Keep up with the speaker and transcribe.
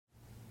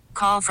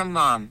Call from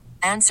mom.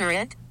 Answer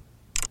it.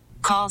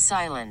 Call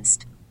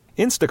silenced.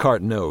 Instacart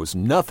knows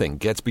nothing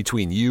gets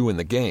between you and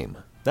the game.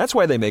 That's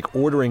why they make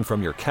ordering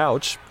from your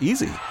couch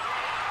easy.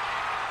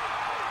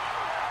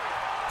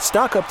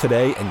 Stock up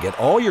today and get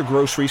all your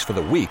groceries for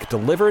the week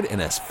delivered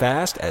in as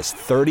fast as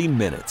 30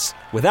 minutes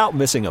without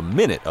missing a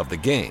minute of the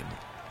game.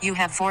 You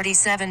have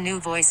 47 new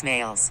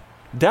voicemails.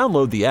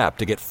 Download the app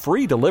to get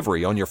free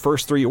delivery on your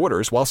first 3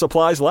 orders while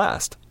supplies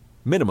last.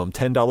 Minimum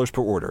 $10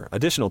 per order.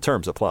 Additional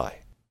terms apply.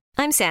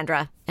 I'm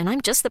Sandra, and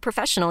I'm just the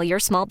professional your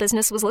small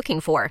business was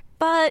looking for.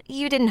 But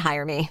you didn't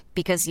hire me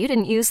because you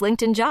didn't use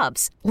LinkedIn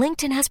Jobs.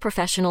 LinkedIn has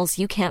professionals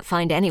you can't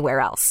find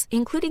anywhere else,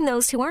 including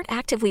those who aren't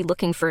actively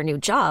looking for a new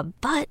job,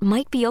 but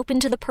might be open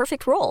to the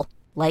perfect role,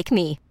 like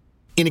me.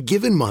 In a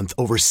given month,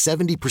 over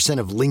 70%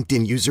 of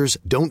LinkedIn users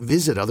don't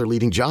visit other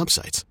leading job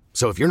sites.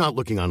 So if you're not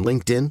looking on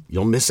LinkedIn,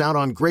 you'll miss out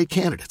on great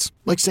candidates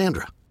like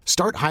Sandra.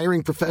 Start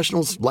hiring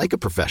professionals like a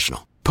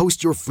professional.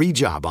 Post your free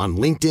job on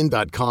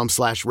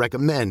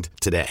linkedin.com/recommend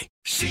today.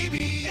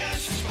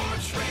 CBS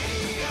Sports Radio.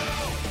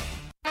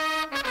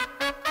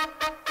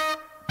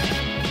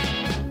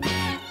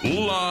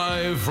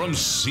 Live from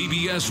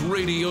CBS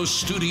Radio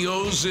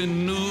Studios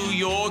in New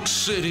York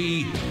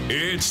City,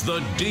 it's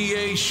the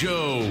DA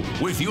Show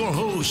with your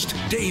host,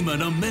 Damon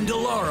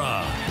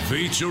Amendolara,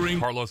 featuring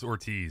Carlos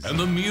Ortiz and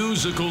the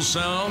musical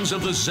sounds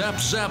of the Zap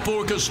Zap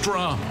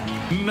Orchestra.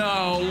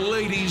 Now,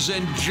 ladies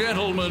and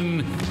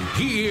gentlemen,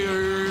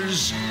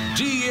 here's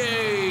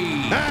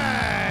DA.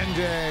 And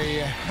a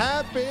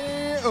happy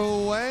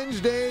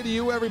Wednesday to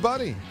you,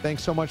 everybody.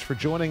 Thanks so much for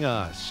joining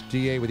us.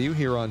 DA with you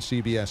here on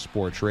CBS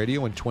Sports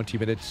Radio. In 20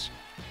 minutes,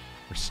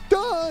 we're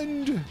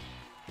stunned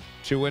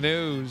to a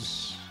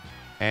news.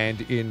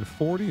 And in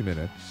 40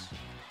 minutes,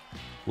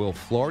 will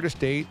Florida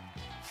State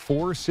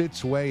force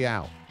its way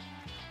out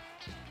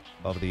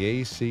of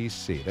the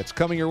ACC? That's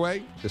coming your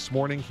way this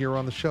morning here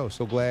on the show.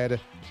 So glad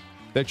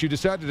that you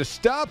decided to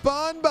stop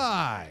on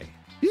by.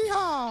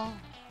 Yeehaw!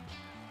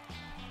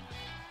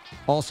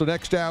 Also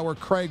next hour,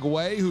 Craig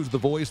Way, who's the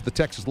voice of the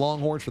Texas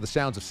Longhorns for the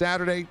Sounds of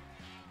Saturday,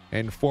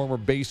 and former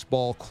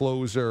baseball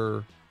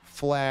closer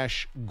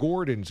Flash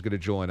Gordon's going to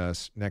join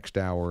us next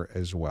hour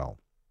as well.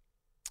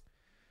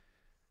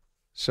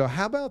 So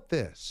how about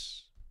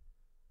this?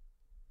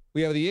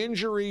 We have the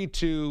injury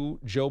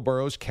to Joe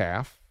Burrow's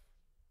calf.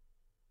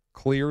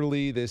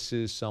 Clearly, this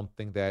is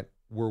something that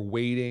we're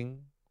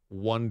waiting,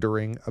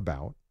 wondering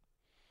about.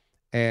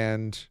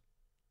 And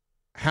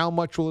how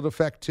much will it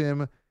affect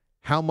him?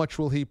 How much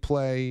will he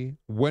play?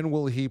 When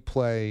will he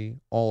play?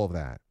 All of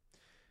that.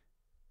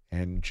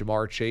 And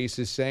Jamar Chase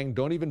is saying,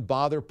 don't even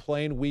bother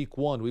playing week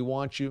 1. We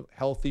want you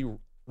healthy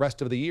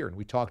rest of the year. And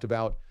we talked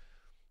about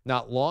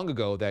not long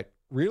ago that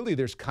really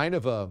there's kind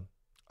of a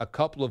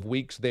couple of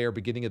weeks there,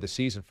 beginning of the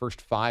season, first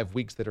 5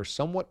 weeks, that are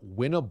somewhat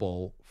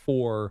winnable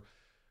for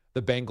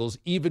the Bengals,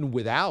 even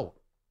without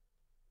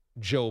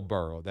Joe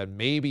Burrow, that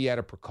maybe at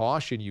a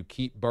precaution you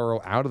keep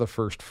Burrow out of the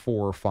first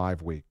 4 or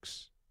 5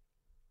 weeks.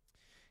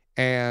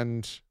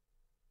 And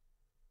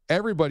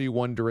everybody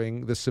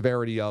wondering the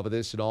severity of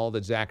this, and all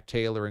that Zach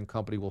Taylor and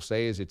company will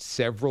say is it's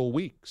several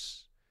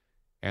weeks,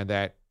 and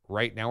that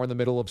right now we're in the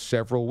middle of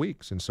several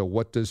weeks. And so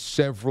what does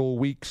several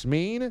weeks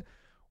mean?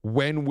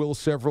 When will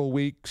several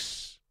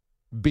weeks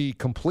be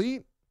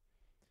complete?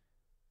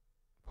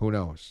 Who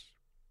knows?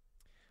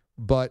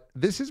 But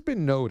this has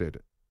been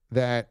noted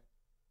that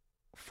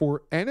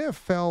for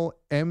NFL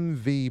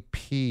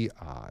MVP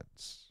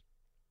odds,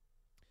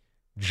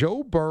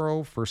 Joe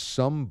Burrow, for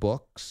some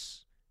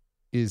books,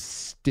 is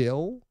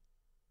still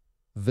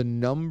the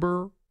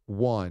number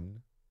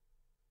 1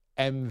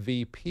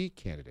 MVP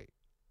candidate.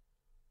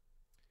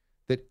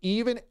 That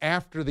even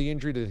after the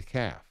injury to the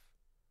calf,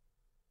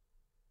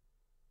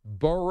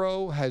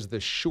 Burrow has the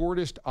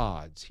shortest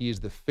odds. He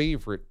is the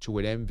favorite to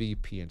an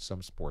MVP in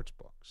some sports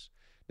books.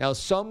 Now,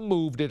 some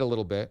moved it a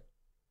little bit,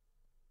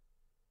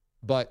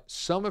 but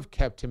some have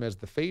kept him as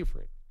the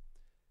favorite.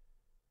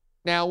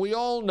 Now, we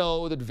all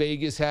know that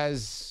Vegas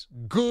has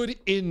good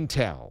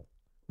intel,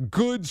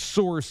 good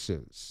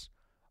sources,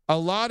 a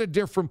lot of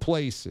different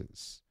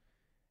places.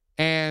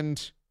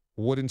 And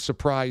wouldn't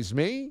surprise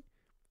me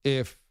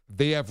if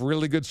they have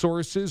really good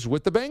sources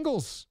with the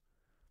Bengals.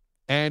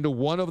 And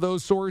one of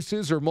those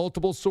sources, or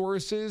multiple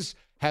sources,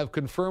 have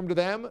confirmed to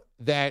them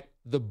that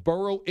the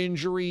Burrow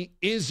injury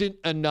isn't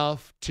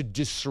enough to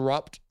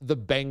disrupt the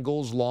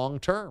Bengals long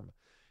term.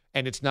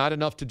 And it's not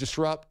enough to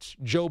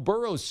disrupt Joe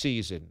Burrow's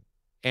season.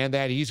 And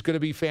that he's going to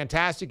be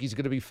fantastic. He's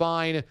going to be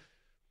fine.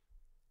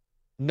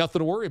 Nothing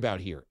to worry about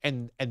here.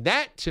 And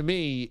that, to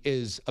me,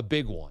 is a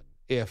big one.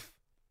 If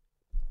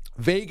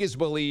Vegas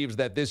believes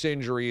that this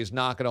injury is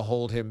not going to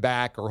hold him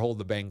back or hold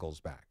the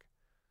Bengals back.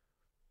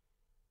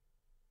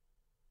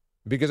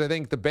 Because I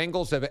think the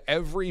Bengals have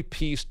every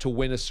piece to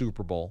win a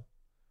Super Bowl.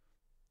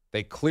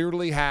 They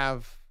clearly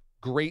have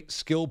great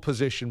skill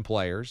position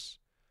players.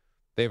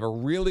 They have a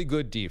really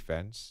good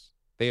defense.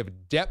 They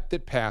have depth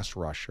at pass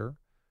rusher.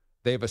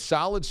 They have a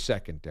solid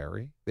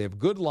secondary. They have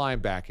good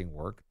linebacking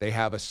work. They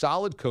have a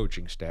solid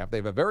coaching staff. They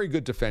have a very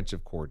good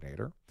defensive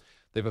coordinator.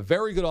 They have a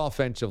very good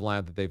offensive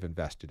line that they've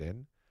invested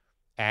in,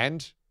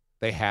 and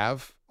they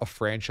have a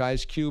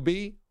franchise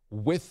QB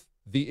with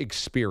the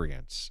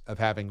experience of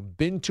having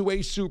been to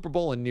a Super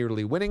Bowl and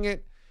nearly winning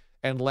it,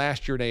 and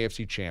last year an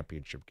AFC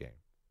Championship game.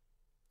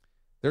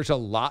 There's a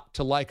lot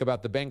to like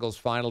about the Bengals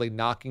finally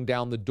knocking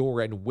down the door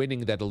and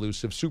winning that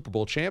elusive Super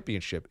Bowl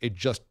championship. It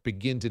just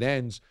begins and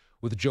ends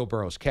with Joe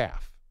Burrow's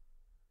calf.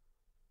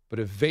 But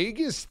if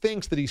Vegas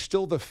thinks that he's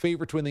still the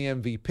favorite to win the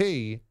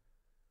MVP,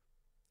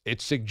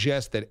 it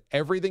suggests that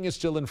everything is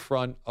still in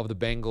front of the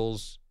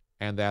Bengals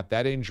and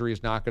that injury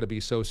is not going to be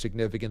so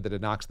significant that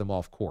it knocks them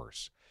off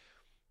course.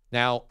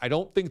 Now, I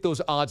don't think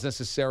those odds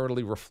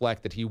necessarily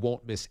reflect that he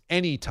won't miss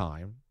any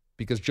time,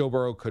 because Joe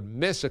Burrow could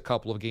miss a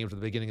couple of games at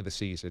the beginning of the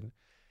season.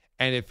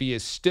 And if he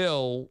has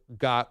still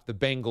got the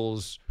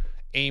Bengals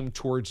aimed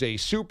towards a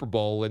Super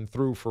Bowl and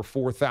threw for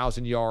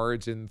 4,000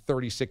 yards and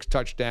 36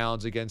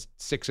 touchdowns against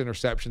 6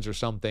 interceptions or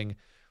something,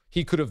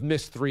 he could have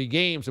missed 3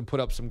 games and put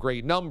up some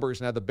great numbers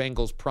and had the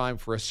Bengals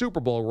primed for a Super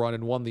Bowl run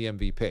and won the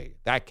MVP.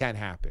 That can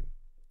happen.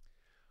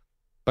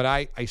 But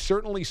I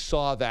certainly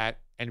saw that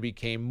and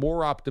became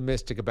more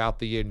optimistic about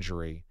the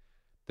injury,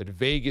 that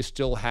Vegas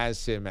still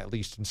has him, at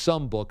least in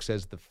some books,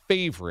 as the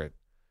favorite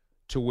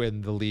to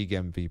win the league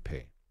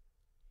MVP.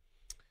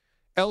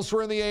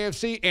 Elsewhere in the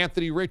AFC,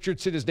 Anthony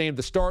Richardson is named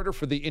the starter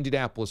for the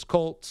Indianapolis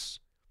Colts.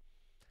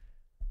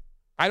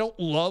 I don't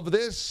love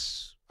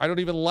this. I don't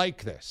even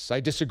like this. I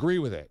disagree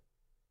with it.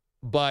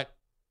 But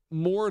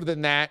more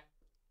than that,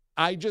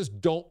 I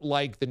just don't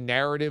like the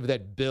narrative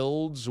that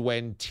builds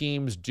when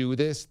teams do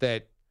this,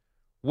 that,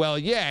 well,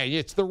 yeah,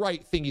 it's the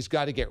right thing. He's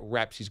got to get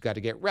reps. He's got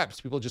to get reps.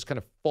 People just kind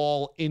of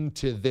fall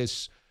into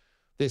this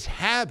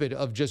habit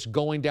of just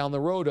going down the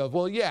road of,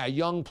 well, yeah,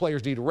 young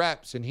players need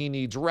reps and he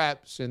needs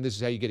reps, and this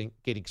is how you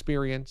get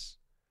experience.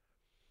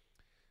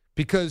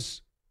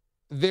 Because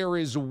there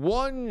is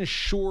one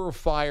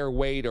surefire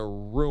way to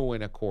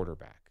ruin a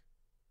quarterback.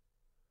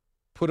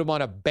 Put him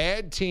on a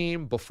bad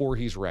team before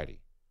he's ready.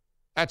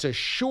 That's a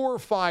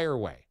surefire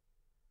way.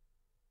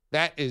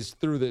 That is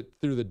through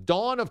the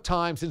dawn of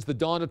time, since the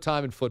dawn of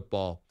time in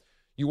football.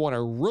 You want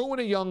to ruin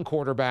a young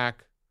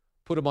quarterback,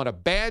 put him on a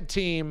bad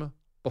team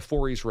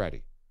before he's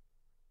ready.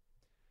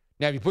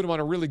 Now, if you put him on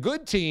a really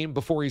good team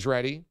before he's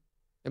ready,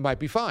 it might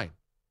be fine.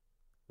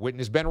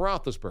 Witness Ben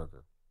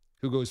Roethlisberger,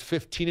 who goes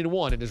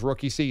 15-1 in his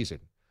rookie season.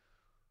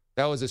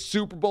 That was a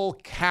Super Bowl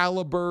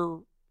caliber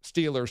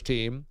Steelers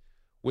team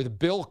with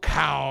Bill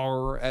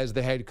Cowher as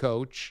the head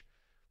coach.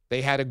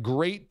 They had a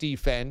great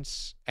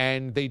defense,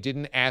 and they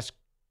didn't ask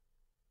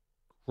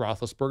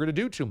Roethlisberger to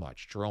do too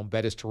much. Jerome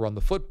Bettis to run the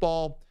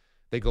football.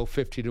 They go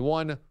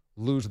 15-1,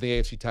 lose the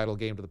AFC title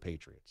game to the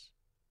Patriots.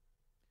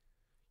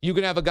 You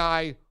can have a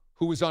guy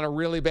who is on a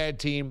really bad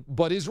team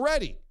but is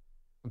ready.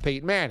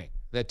 Peyton Manning,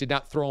 that did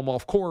not throw him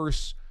off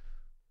course,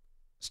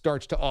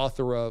 starts to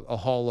author a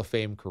Hall of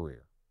Fame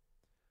career.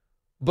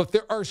 But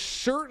there are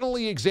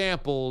certainly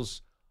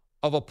examples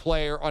of a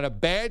player on a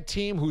bad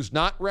team who's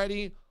not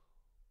ready,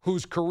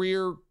 whose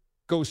career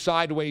goes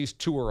sideways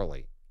too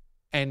early.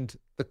 And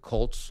the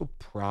Colts will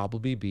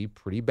probably be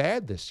pretty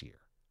bad this year.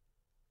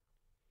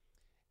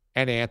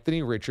 And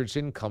Anthony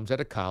Richardson comes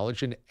out of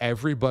college, and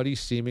everybody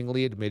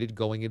seemingly admitted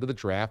going into the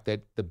draft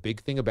that the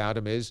big thing about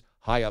him is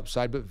high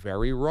upside but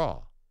very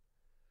raw.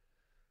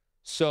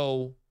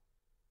 So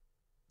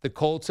the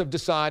Colts have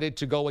decided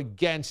to go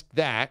against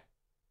that.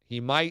 He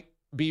might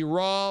be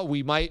raw,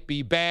 we might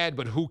be bad,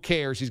 but who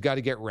cares? He's got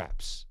to get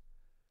reps.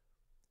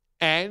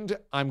 And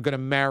I'm going to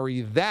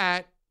marry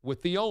that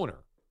with the owner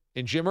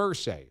in Jim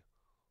Irsay,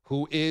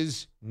 who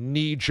is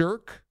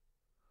knee-jerk,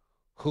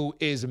 who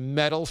is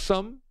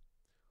meddlesome,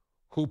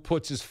 who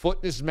puts his foot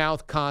in his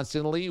mouth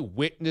constantly,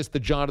 witnessed the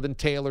Jonathan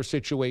Taylor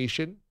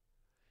situation,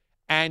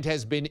 and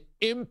has been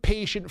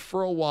impatient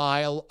for a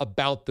while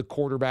about the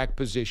quarterback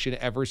position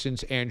ever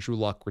since Andrew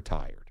Luck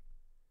retired.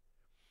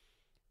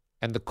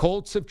 And the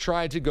Colts have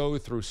tried to go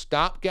through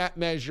stopgap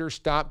measure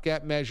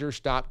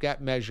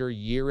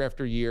year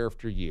after year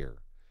after year.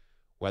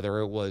 Whether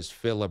it was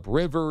Phillip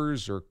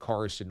Rivers or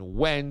Carson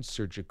Wentz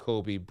or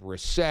Jacoby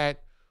Brissett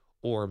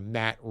or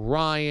Matt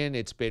Ryan,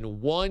 it's been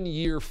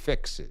 1-year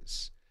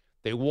fixes.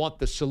 They want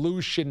the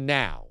solution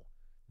now.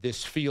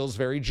 This feels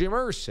very Jim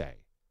Irsay.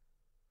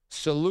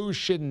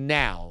 Solution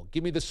now.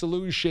 Give me the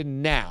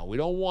solution now. We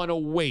don't want to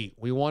wait.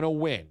 We want to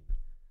win.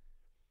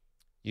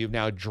 You've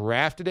now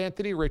drafted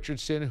Anthony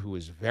Richardson, who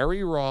is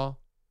very raw.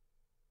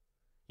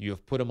 You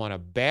have put him on a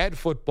bad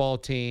football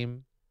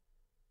team.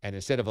 And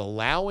instead of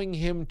allowing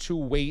him to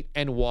wait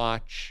and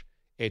watch,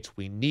 it's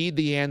we need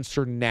the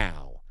answer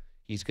now.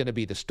 He's going to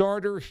be the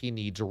starter. He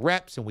needs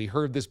reps. And we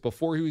heard this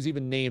before he was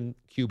even named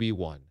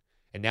QB1.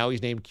 And now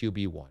he's named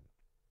QB1.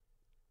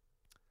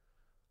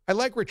 I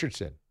like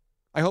Richardson.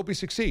 I hope he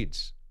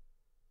succeeds.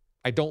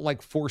 I don't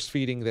like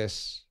force-feeding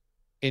this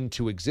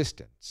into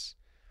existence.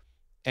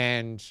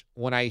 And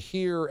when I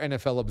hear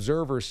NFL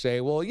observers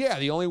say, well, yeah,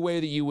 the only way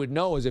that you would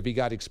know is if he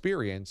got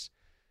experience,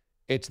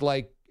 it's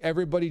like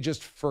everybody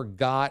just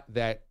forgot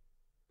that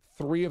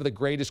 3 of the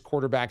greatest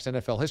quarterbacks in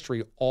NFL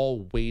history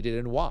all waited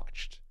and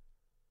watched.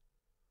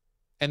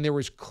 and there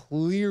was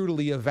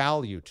clearly a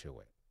value to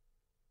it.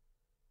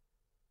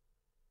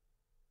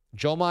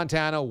 Joe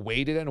Montana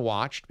waited and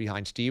watched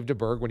behind Steve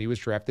DeBerg when he was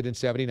drafted in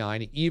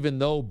 79, even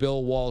though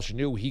Bill Walsh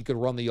knew he could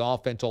run the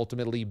offense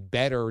ultimately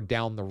better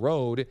down the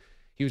road.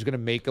 He was going to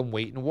make him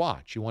wait and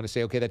watch. You want to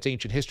say, okay, that's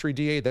ancient history,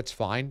 DA? That's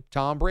fine.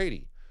 Tom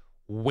Brady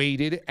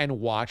waited and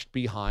watched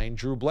behind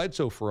Drew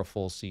Bledsoe for a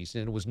full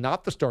season and was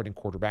not the starting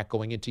quarterback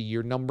going into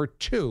year number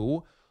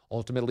 2.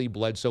 Ultimately,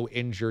 Bledsoe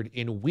injured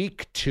in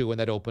week 2, and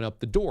that opened up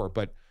the door.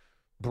 But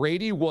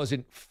Brady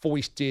wasn't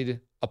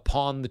foisted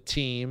upon the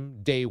team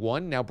day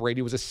one. Now,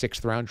 Brady was a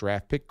 6th-round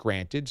draft pick,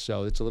 granted,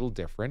 so it's a little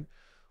different.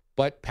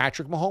 But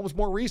Patrick Mahomes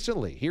more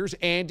recently. Here's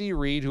Andy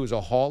Reid, who's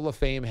a Hall of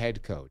Fame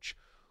head coach,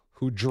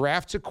 who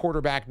drafts a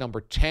quarterback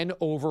number 10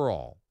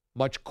 overall,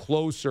 much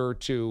closer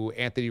to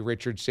Anthony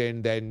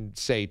Richardson than,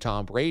 say,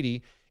 Tom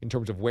Brady in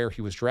terms of where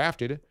he was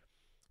drafted.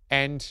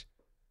 And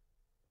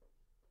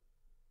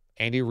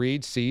Andy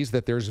Reid sees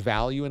that there's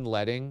value in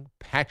letting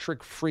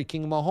Patrick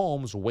freaking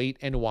Mahomes wait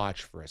and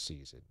watch for a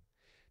season.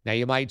 Now,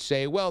 you might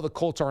say, well, the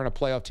Colts aren't a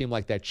playoff team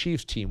like that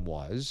Chiefs team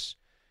was,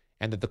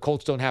 and that the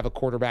Colts don't have a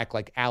quarterback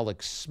like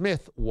Alex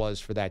Smith was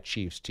for that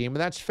Chiefs team, and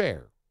that's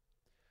fair.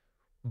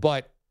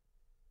 But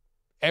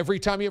every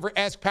time you ever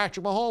ask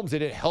Patrick Mahomes,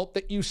 did it help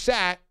that you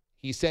sat?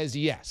 He says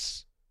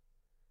yes.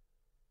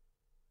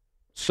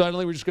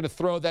 Suddenly, we're just going to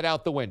throw that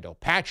out the window.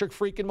 Patrick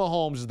freaking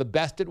Mahomes is the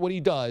best at what he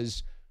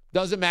does.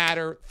 Doesn't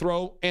matter.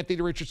 Throw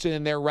Anthony Richardson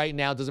in there right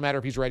now. Doesn't matter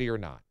if he's ready or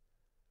not.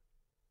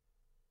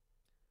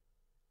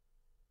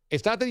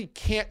 It's not that he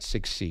can't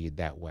succeed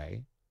that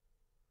way.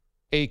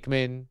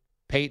 Aikman,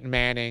 Peyton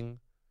Manning,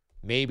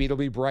 maybe it'll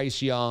be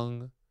Bryce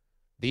Young.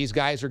 These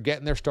guys are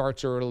getting their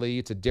starts early.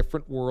 It's a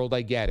different world.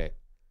 I get it.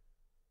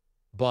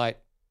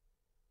 But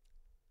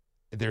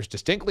there's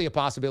distinctly a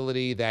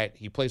possibility that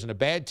he plays on a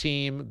bad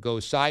team,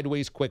 goes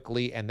sideways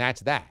quickly, and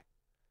that's that.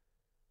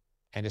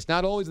 And it's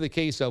not always the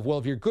case of, well,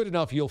 if you're good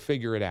enough, you'll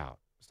figure it out.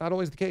 It's not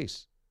always the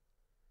case.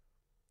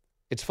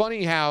 It's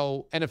funny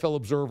how NFL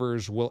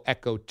observers will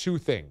echo two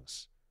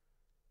things,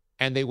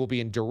 and they will be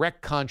in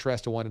direct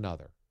contrast to one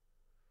another.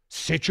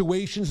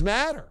 Situations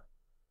matter.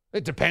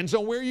 It depends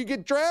on where you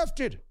get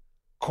drafted.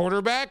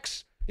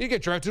 Quarterbacks, you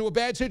get drafted to a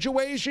bad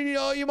situation,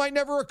 you might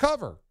never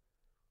recover.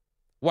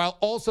 While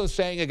also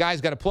saying a guy's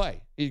got to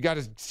play. You got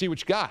to see what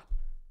you got.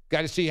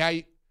 Got to see how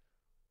you...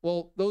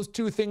 Well, those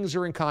two things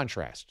are in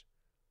contrast.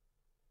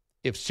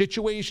 If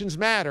situations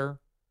matter,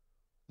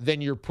 then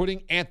you're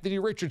putting Anthony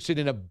Richardson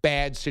in a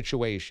bad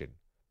situation.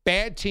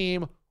 Bad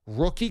team,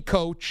 rookie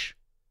coach,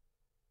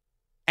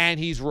 and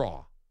he's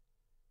raw.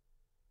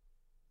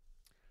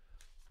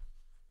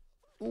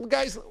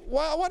 Guys,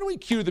 why don't we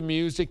cue the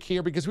music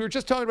here? Because we were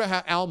just talking about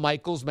how Al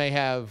Michaels may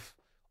have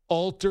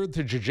altered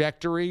the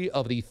trajectory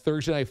of the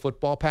Thursday Night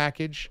Football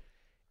package.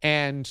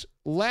 And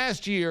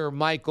last year,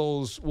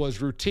 Michaels was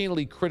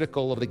routinely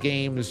critical of the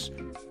games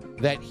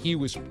that he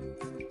was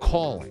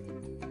calling.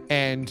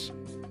 And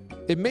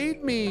it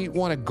made me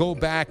want to go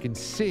back and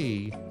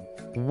see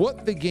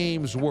what the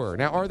games were.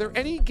 Now, are there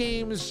any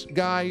games,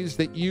 guys,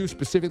 that you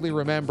specifically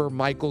remember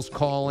Michaels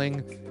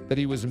calling that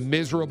he was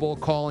miserable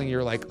calling?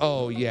 You're like,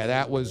 oh, yeah,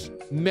 that was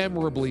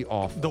memorably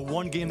awful. The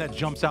one game that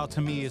jumps out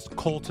to me is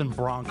Colts and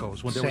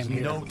Broncos when there was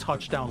no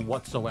touchdown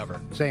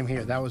whatsoever. Same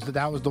here. That was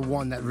the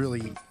one that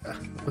really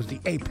was the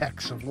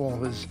apex of all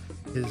his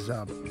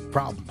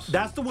problems.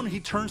 That's the one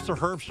he turns to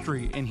Herb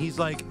Street, and he's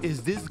like,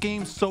 is this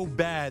game so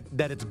bad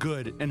that it's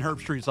good? And Herb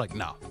Street's like,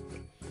 no.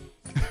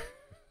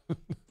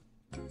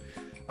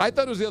 I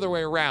thought it was the other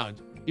way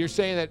around. You're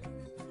saying that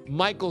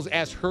Michaels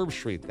asked Herb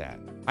Street that.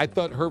 I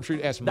thought Herb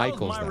Street asked Michaels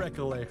that. That was my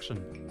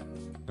recollection.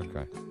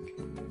 Okay.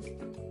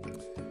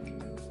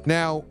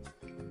 Now,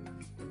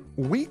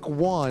 week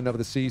 1 of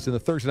the season, the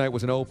Thursday night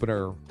was an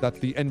opener. That's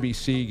the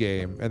NBC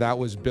game, and that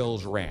was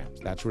Bills-Rams.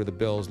 That's where the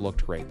Bills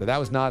looked great. But that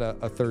was not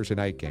a Thursday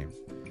night game,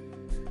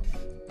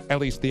 at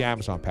least the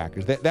Amazon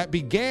package. That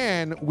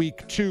began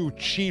week 2,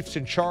 Chiefs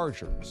and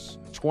Chargers,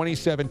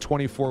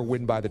 27-24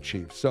 win by the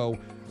Chiefs. So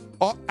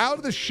out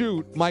of the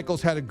chute,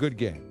 Michaels had a good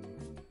game.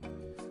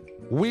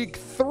 Week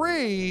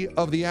 3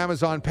 of the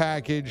Amazon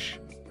package,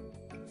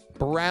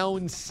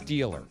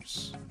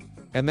 Browns-Steelers.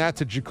 And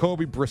that's a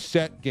Jacoby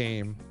Brissett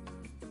game.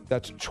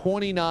 That's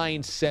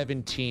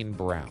 29-17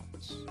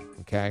 Browns.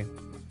 Okay?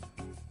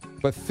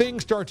 But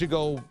things start to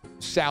go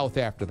south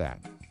after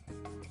that.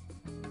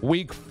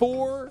 Week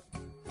 4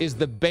 is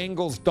the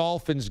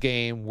Bengals-Dolphins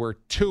game where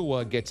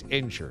Tua gets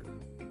injured.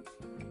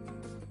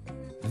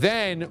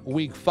 Then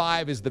week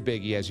 5 is the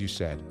biggie, as you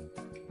said.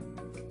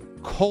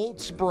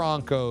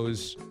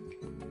 Colts-Broncos,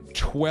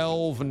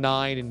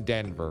 12-9 in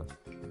Denver.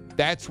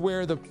 That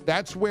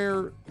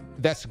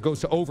goes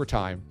to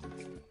overtime.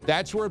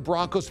 That's where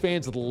Broncos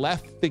fans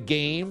left the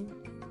game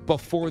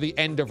before the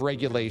end of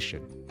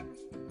regulation.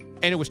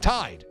 And it was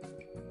tied.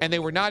 And they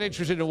were not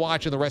interested in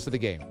watching the rest of the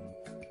game.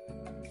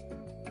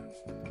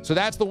 So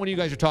that's the one you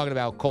guys are talking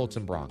about, Colts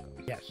and Broncos.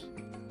 Yes.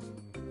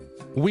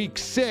 Week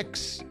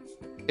 6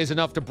 is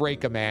enough to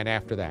break a man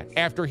after that.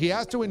 After he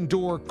has to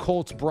endure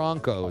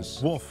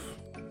Colts-Broncos. Wolf.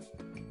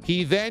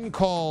 He then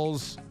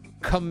calls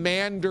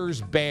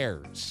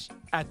Commanders-Bears.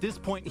 At this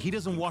point, he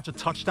doesn't watch a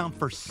touchdown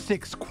for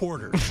 6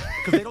 quarters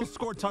because they don't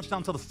score a touchdown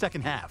until the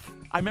second half.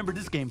 I remember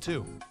this game,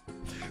 too.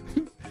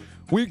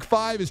 Week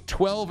 5 is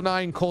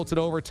 12-9 Colts in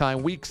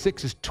overtime. Week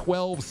 6 is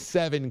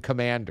 12-7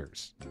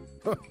 Commanders.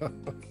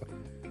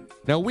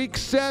 Now, Week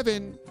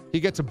 7, he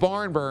gets a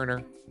barn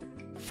burner,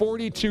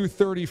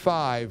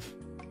 42-35,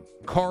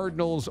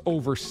 Cardinals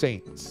over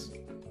Saints.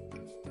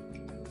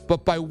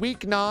 But by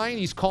Week 9,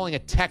 he's calling a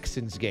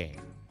Texans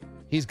game.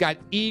 He's got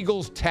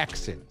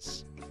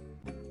Eagles-Texans.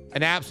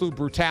 An absolute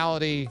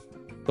brutality,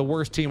 the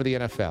worst team of the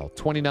NFL,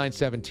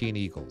 29-17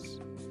 Eagles.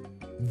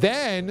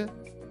 Then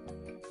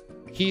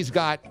he's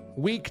got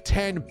Week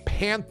 10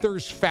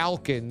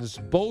 Panthers-Falcons.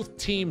 Both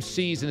teams'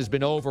 season has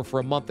been over for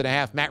a month and a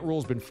half. Matt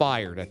Rule's been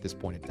fired at this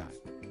point in time.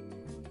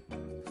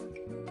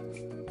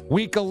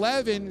 Week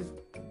 11,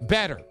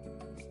 better.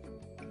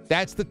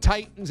 That's the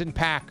Titans and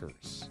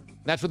Packers.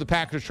 That's where the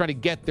Packers are trying to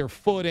get their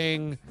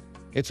footing.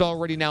 It's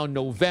already now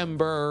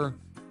November,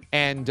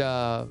 and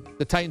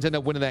the Titans end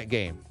up winning that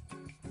game.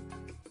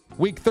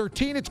 Week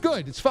 13, it's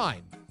good. It's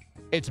fine.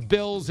 It's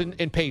Bills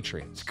and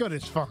Patriots. It's good.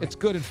 It's fine. It's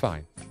good and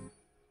fine.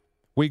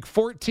 Week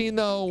 14,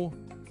 though,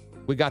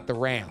 we got the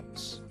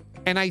Rams.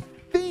 And I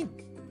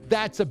think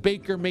that's a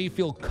Baker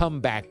Mayfield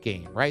comeback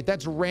game, right?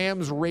 That's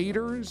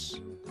Rams-Raiders,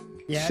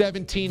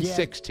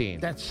 17-16.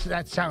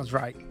 That sounds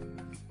right.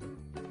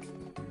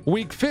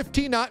 Week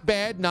 15, not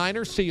bad.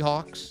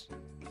 Niners-Seahawks.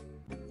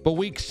 But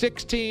Week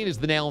 16 is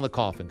the nail in the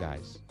coffin,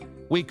 guys.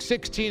 Week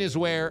 16 is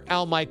where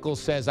Al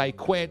Michaels says, I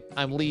quit.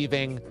 I'm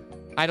leaving.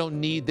 I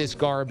don't need this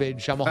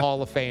garbage. I'm a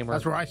Hall of Famer.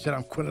 That's where I said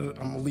I'm quitting.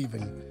 I'm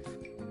leaving.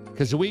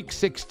 Because Week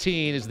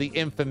 16 is the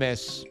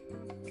infamous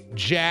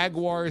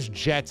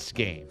Jaguars-Jets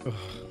game.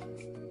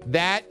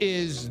 That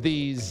is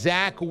the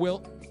Zach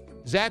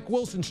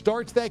Wilson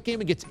starts that game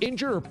and gets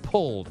injured or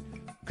pulled.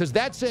 Because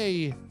that's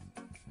a...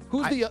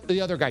 Who's the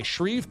other guy?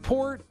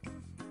 Shreveport?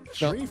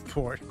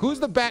 Shreveport. No.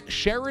 Who's the back?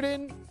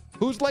 Sheridan?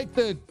 Who's like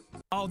the...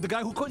 Oh, the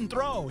guy who couldn't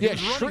throw. Yeah,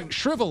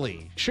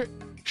 Shrivelly.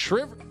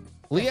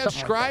 Liev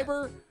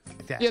Schreiber?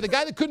 Like yeah, the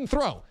guy that couldn't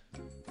throw.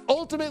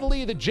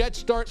 Ultimately, the Jets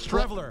start...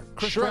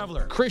 Chris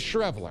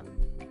Shrevler.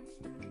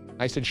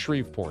 I said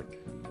Shreveport.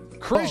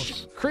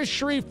 Chris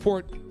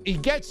Shreveport, he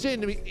gets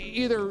in.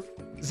 Either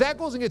Zach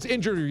Wilson gets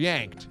injured or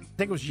yanked. I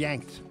think it was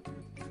yanked.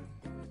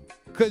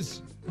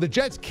 Because the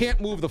Jets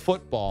can't move the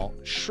football.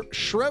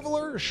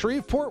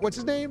 Shreveport, what's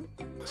his name?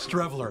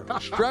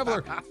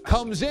 Streveler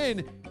comes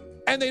in,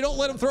 and they don't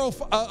let him throw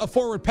a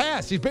forward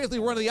pass. He's basically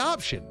running the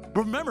option.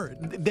 Remember,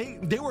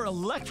 they were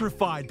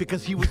electrified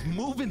because he was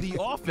moving the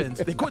offense.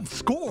 They couldn't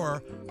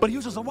score, but he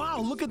was just like, wow,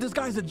 look at this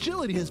guy's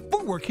agility, his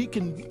footwork. He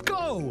can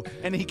go,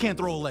 and he can't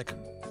throw a lick.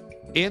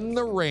 In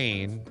the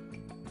rain,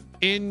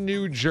 in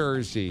New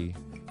Jersey,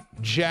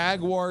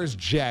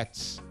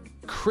 Jaguars-Jets.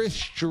 Chris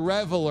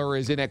Streveler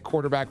is in at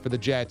quarterback for the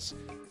Jets.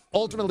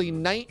 Ultimately,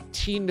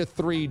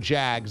 19-3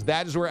 Jags.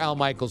 That is where Al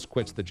Michaels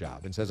quits the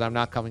job and says, I'm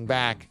not coming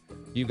back.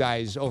 You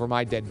guys over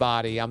my dead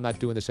body. I'm not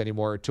doing this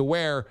anymore. To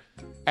where,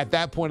 at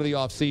that point of the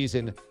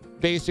offseason,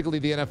 basically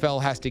the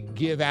NFL has to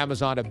give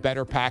Amazon a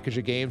better package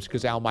of games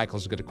because Al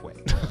Michaels is going to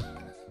quit.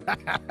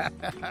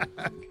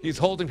 He's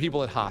holding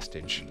people at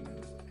hostage.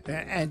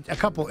 And a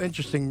couple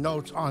interesting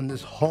notes on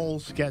this whole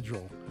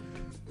schedule.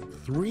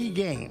 3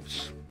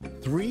 games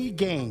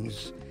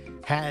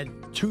had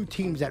 2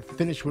 teams that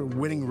finished with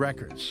winning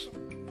records.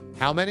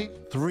 How many?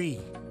 3.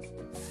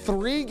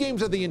 3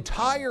 games of the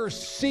entire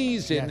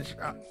season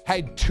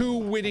had 2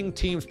 winning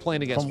teams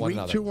playing against one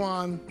another. From week 2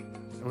 on,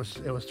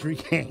 it was 3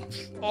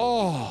 games.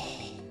 Oh.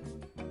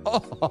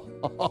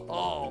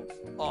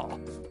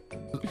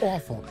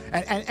 Awful.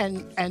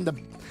 And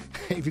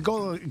if you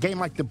go to a game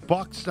like the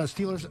Bucks,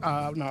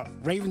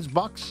 Ravens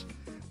Bucks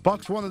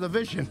won the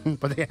division,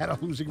 but they had a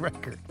losing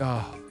record.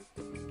 Oh,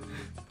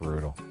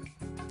 brutal.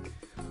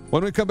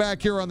 When we come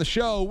back here on the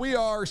show, we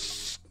are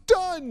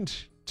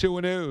stunned to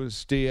a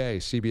news. DA,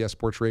 CBS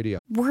Sports Radio.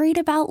 Worried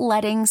about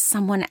letting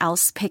someone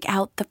else pick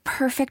out the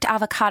perfect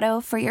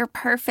avocado for your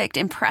perfect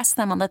impress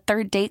them on the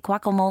 3rd date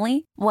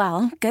guacamole?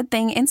 Well, good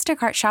thing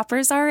Instacart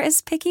shoppers are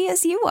as picky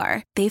as you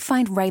are. They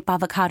find ripe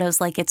avocados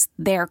like it's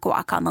their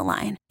guac on the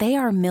line. They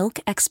are milk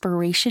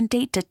expiration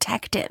date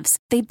detectives.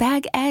 They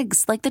bag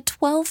eggs like the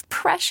 12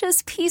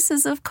 precious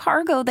pieces of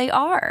cargo they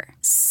are.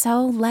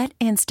 So let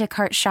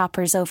Instacart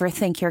shoppers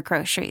overthink your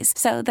groceries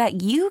so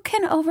that you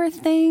can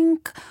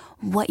overthink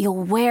what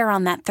you'll wear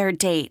on that 3rd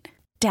date.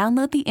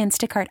 Download the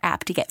Instacart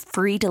app to get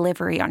free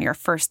delivery on your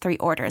first 3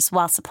 orders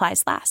while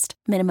supplies last.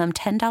 Minimum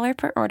 $10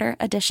 per order.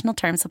 Additional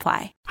terms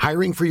apply.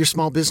 Hiring for your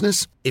small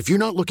business? If you're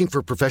not looking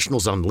for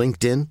professionals on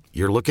LinkedIn,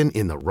 you're looking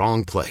in the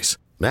wrong place.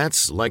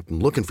 That's like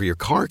looking for your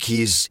car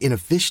keys in a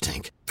fish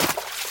tank.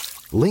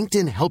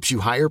 LinkedIn helps you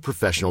hire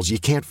professionals you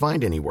can't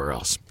find anywhere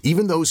else,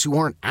 even those who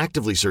aren't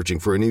actively searching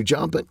for a new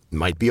job but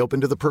might be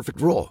open to the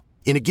perfect role.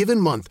 In a given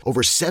month,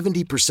 over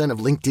 70% of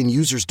LinkedIn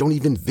users don't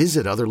even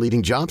visit other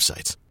leading job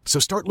sites. So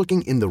start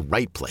looking in the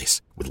right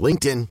place. With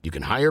LinkedIn, you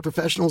can hire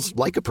professionals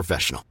like a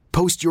professional.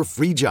 Post your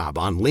free job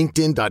on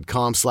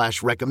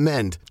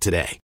linkedin.com/recommend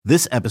today.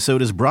 This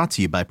episode is brought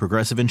to you by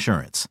Progressive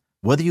Insurance.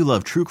 Whether you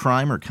love true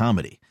crime or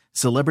comedy,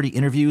 celebrity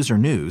interviews or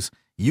news,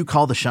 you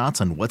call the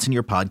shots on what's in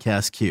your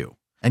podcast queue.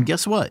 And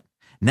guess what?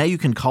 Now you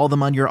can call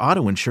them on your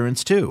auto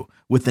insurance too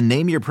with the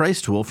Name Your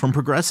Price tool from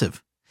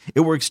Progressive.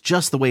 It works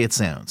just the way it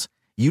sounds.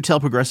 You tell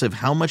Progressive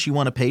how much you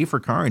want to pay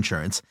for car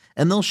insurance,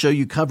 and they'll show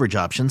you coverage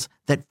options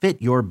that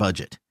fit your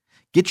budget.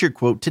 Get your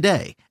quote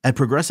today at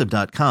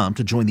Progressive.com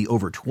to join the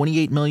over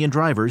 28 million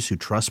drivers who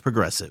trust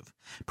Progressive.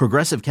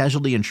 Progressive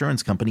Casualty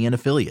Insurance Company and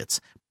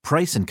Affiliates.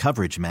 Price and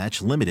coverage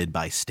match limited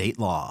by state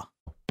law.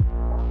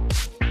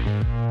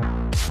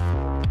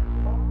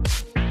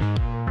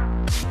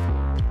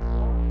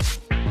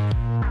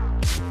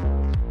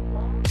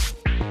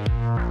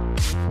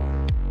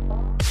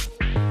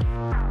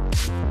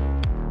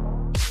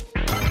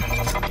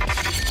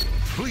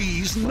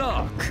 Please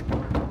knock.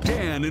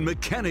 Dan in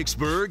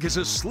Mechanicsburg is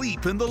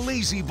asleep in the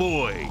Lazy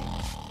Boy.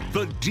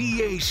 The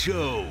DA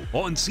Show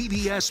on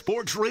CBS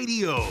Sports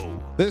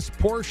Radio. This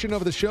portion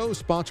of the show is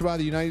sponsored by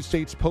the United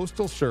States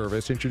Postal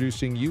Service,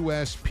 introducing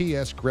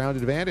USPS Ground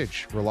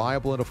Advantage.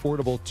 Reliable and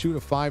affordable 2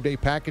 to 5 day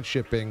package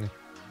shipping.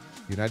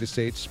 United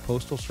States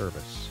Postal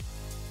Service.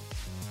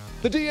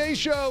 The DA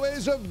Show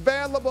is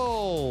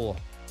available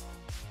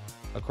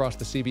across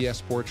the CBS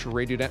Sports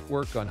Radio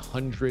Network on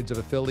hundreds of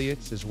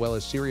affiliates, as well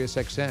as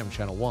SiriusXM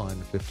Channel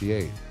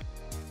 158.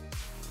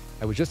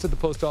 I was just at the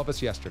post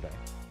office yesterday,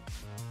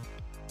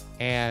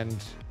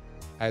 and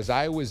as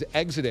I was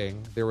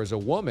exiting, there was a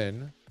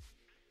woman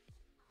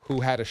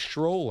who had a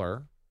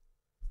stroller,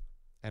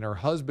 and her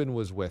husband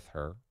was with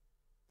her,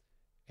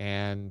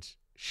 and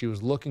she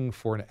was looking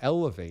for an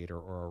elevator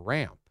or a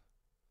ramp.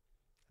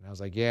 And I was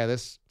like, yeah,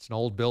 it's an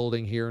old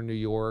building here in New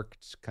York.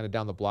 It's kind of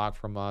down the block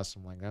from us.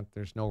 I'm like,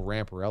 there's no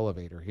ramp or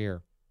elevator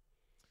here.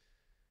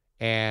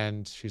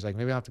 And she's like,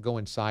 maybe I'll have to go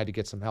inside to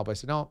get some help. I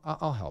said, no,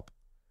 I'll help.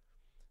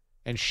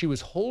 And she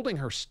was holding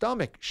her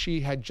stomach.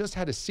 She had just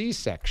had a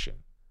C-section.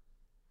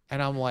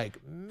 And I'm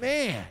like,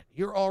 man,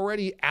 you're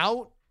already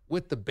out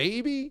with the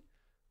baby?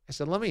 I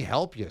said, let me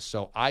help you.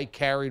 So I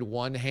carried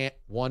one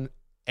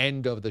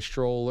end of the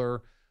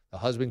stroller. The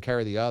husband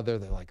carried the other.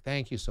 They're like,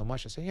 thank you so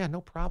much. I said, yeah,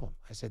 no problem.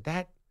 I said,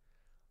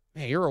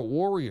 man, you're a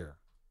warrior.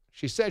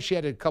 She said she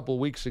had it a couple of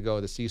weeks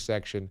ago, the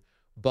C-section,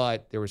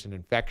 but there was an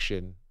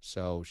infection,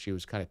 so she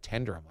was kind of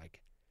tender. I'm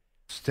like,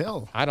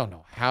 still, I don't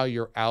know how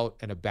you're out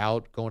and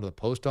about going to the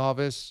post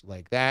office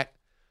like that.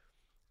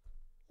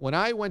 When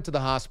I went to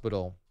the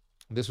hospital,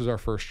 this was our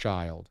first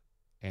child,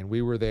 and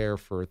we were there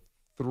for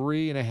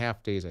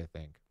 3.5 days, I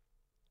think.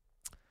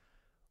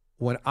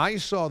 When I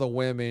saw the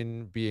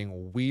women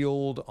being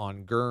wheeled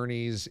on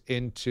gurneys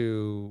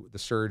into the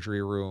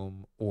surgery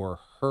room or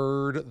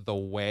heard the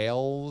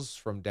wails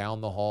from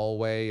down the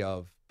hallway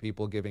of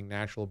people giving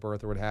natural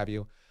birth or what have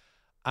you,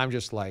 I'm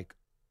just like,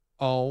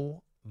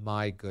 oh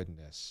my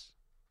goodness.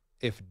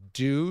 If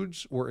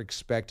dudes were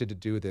expected to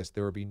do this,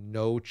 there would be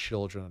no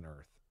children on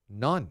earth.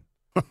 None.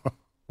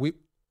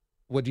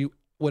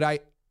 Would I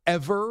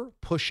ever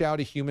push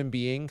out a human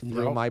being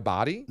through my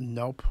body?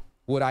 Nope.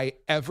 Would I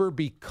ever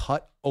be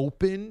cut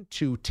open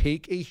to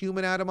take a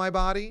human out of my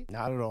body?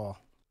 Not at all.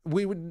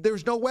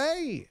 There's no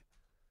way.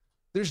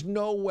 There's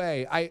no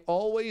way. I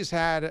always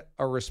had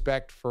a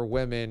respect for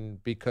women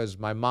because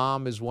my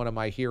mom is one of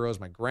my heroes.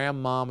 My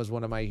grandmom is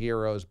one of my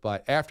heroes.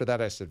 But after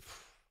that, I said,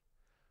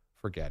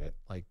 forget it.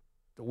 Like,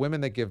 the women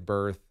that give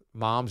birth,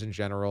 moms in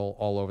general,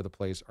 all over the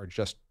place, are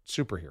just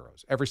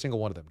superheroes. Every single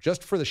one of them.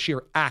 Just for the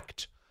sheer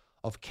act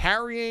of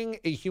carrying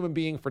a human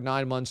being for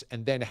 9 months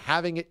and then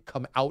having it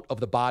come out of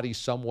the body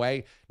some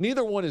way.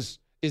 Neither one is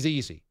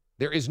easy.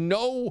 There is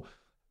no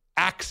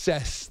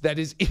access that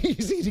is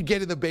easy to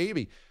get in the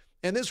baby.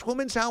 And this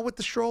woman's out with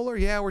the stroller.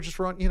 Yeah, we're just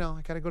running,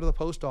 I got to go to the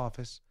post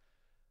office.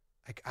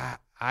 Like,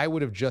 I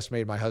would have just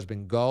made my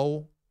husband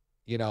go,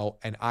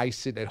 and I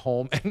sit at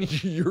home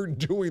and you're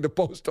doing the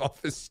post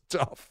office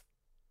stuff.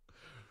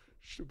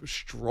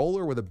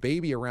 Stroller with a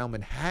baby around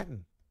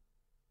Manhattan.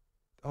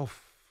 Oh,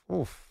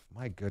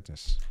 my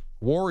goodness.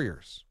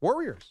 Warriors.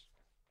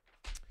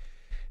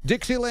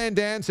 Dixieland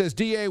Dan says,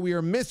 DA, we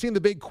are missing the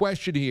big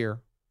question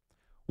here.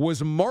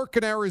 Was Mark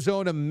in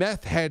Arizona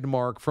meth head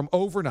Mark from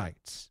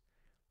overnights?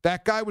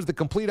 That guy was the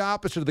complete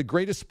opposite of the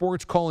greatest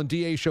sports call in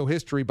DA show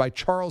history by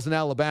Charles in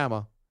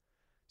Alabama.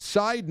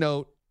 Side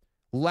note,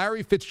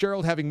 Larry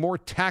Fitzgerald having more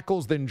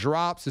tackles than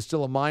drops is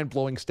still a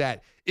mind-blowing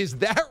stat. Is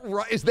that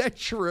right? Is that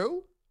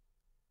true?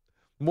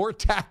 More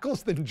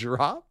tackles than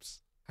drops?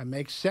 That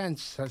makes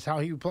sense. That's how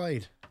he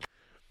played.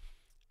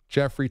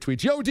 Jeffrey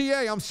tweets, yo,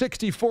 DA, I'm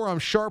 64. I'm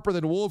sharper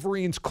than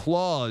Wolverine's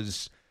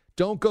claws.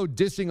 Don't go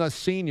dissing us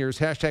seniors.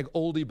 Hashtag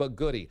oldie but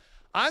goodie.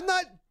 I'm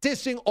not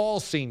dissing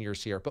all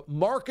seniors here, but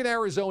Mark in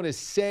Arizona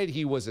said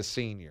he was a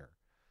senior.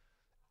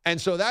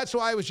 And so that's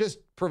why I was just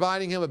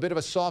providing him a bit of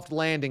a soft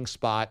landing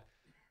spot,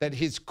 that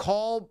his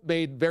call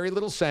made very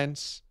little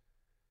sense.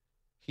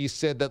 He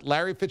said that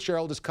Larry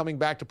Fitzgerald is coming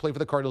back to play for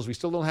the Cardinals. We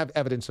still don't have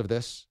evidence of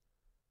this.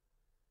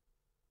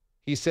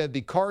 He said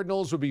the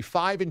Cardinals would be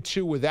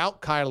 5-2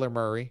 without Kyler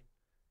Murray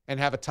and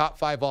have a top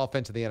 5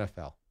 offense in the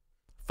NFL.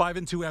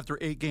 5-2 after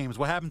 8 games.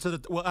 What happened to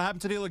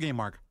the other game,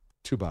 Mark?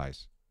 2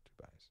 buys.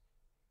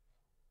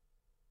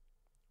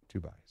 2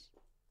 buys.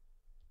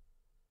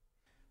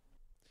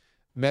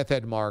 Meth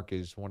Head Mark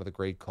is one of the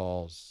great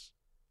calls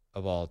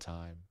of all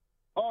time.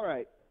 All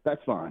right,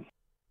 that's fine.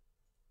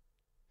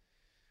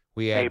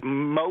 We had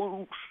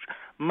a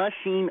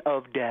machine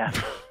of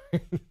death.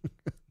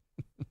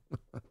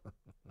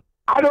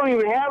 I don't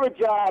even have a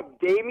job,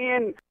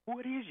 Damien.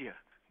 What is you?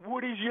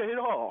 What is you at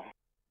all?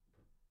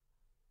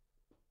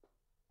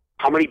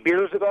 How many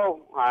beers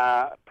ago?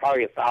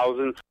 Probably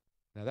 1,000.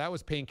 Now, that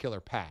was Painkiller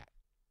Pat,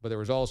 but there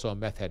was also a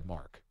Meth Head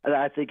Mark.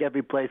 I think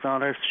every place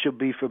on earth should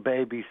be for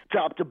babies.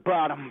 Top to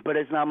bottom, but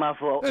it's not my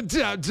fault.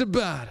 Top to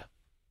bottom.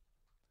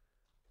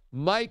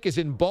 Mike is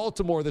in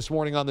Baltimore this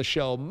morning on the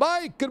show.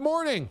 Mike, good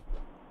morning.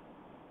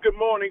 Good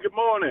morning. Good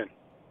morning.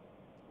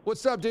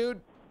 What's up,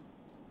 dude?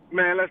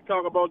 Man, let's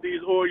talk about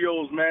these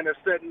Orioles, man. They're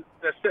setting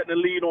the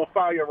lead on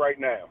fire right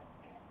now.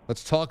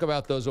 Let's talk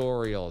about those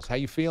Orioles. How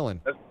you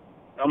feeling?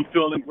 I'm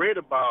feeling great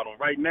about them.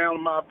 Right now,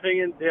 in my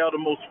opinion, they are the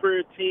most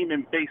feared team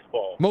in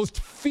baseball.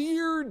 Most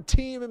feared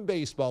team in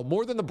baseball?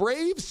 More than the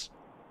Braves?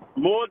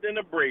 More than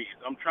the Braves.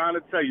 I'm trying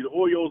to tell you, the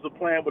Orioles are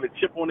playing with a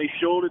chip on their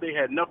shoulder. They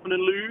had nothing to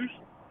lose,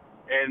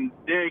 and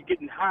they're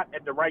getting hot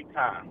at the right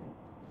time.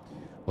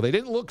 Well, they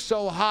didn't look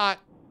so hot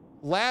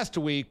last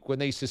week when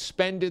they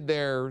suspended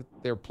their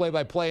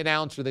play-by-play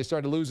announcer. They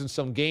started losing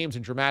some games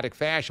in dramatic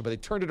fashion, but they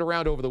turned it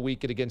around over the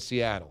weekend against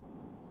Seattle.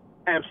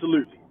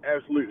 Absolutely.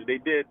 They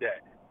did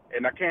that.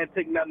 And I can't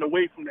take nothing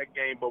away from that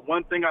game, but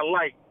one thing I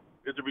like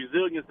is the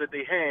resilience that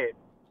they had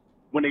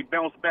when they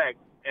bounced back.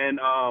 And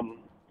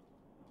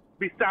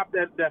we stopped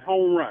that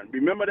home run.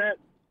 Remember that?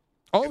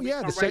 Oh,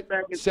 yeah,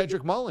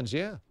 Cedric Mullins,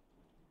 yeah.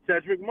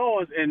 Cedric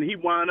Mullins, and he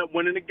wound up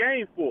winning the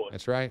game for us.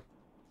 That's right.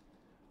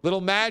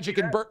 Little magic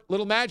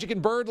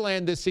in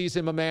Birdland this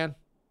season, my man.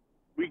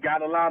 We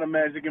got a lot of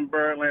magic in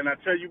Birdland. I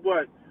tell you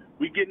what,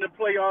 we get in the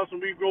playoffs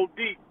and we go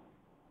deep.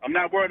 I'm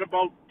not worried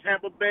about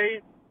Tampa Bay.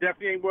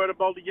 Definitely ain't worried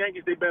about the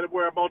Yankees. They better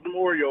worry about them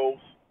Orioles.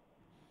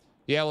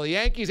 Yeah, well, the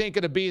Yankees ain't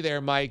going to be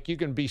there, Mike. You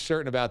can be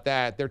certain about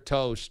that. They're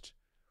toast.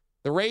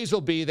 The Rays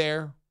will be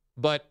there,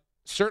 but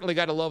certainly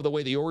got to love the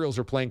way the Orioles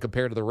are playing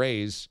compared to the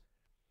Rays.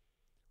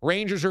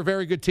 Rangers are a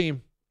very good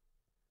team.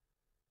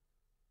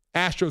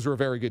 Astros are a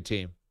very good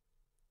team.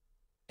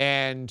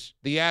 And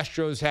the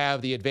Astros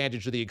have the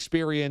advantage of the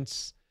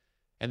experience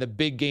and the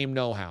big game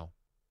know-how.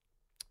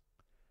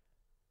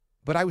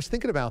 But I was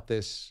thinking about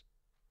this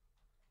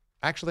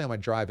actually on my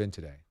drive in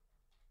today.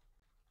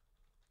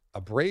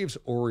 A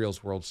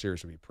Braves-Orioles World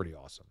Series would be pretty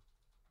awesome.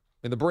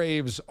 And the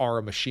Braves are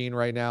a machine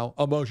right now.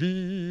 A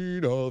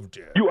machine of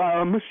death. You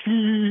are a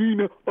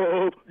machine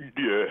of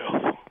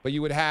death. But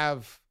you would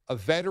have a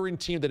veteran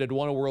team that had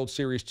won a World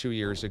Series 2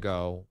 years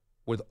ago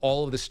with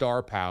all of the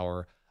star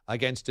power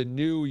against a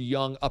new,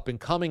 young,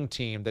 up-and-coming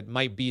team that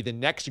might be the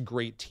next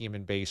great team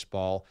in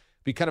baseball.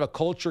 Be kind of a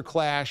culture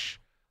clash.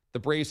 The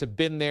Braves have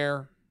been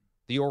there.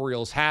 The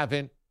Orioles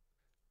haven't.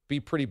 Be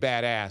pretty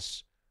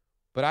badass.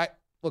 But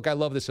I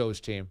love this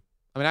O's team.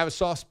 I mean, I have a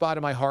soft spot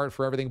in my heart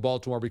for everything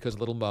Baltimore because of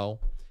Little Mo.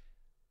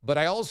 But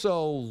I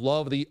also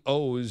love the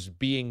O's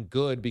being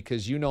good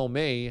because you know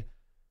me,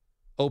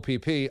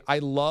 OPP. I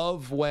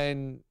love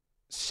when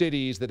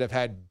cities that have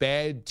had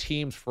bad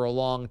teams for a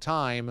long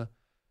time,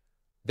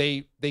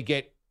 they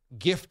get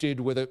gifted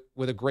with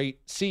a great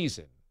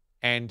season.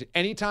 And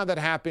anytime that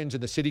happens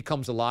and the city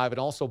comes alive, and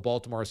also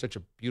Baltimore is such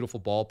a beautiful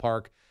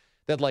ballpark,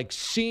 that like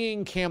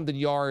seeing Camden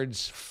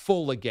Yards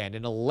full again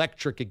and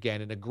electric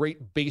again and a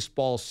great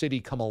baseball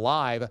city come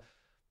alive,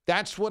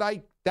 that's what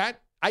I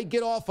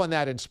get off on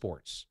that in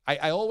sports.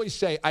 I always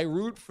say I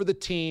root for the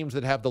teams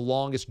that have the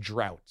longest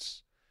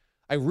droughts.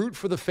 I root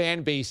for the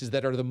fan bases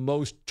that are the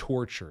most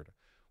tortured.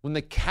 When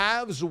the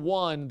Cavs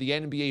won the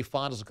NBA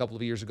Finals a couple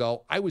of years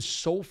ago, I was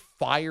so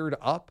fired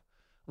up.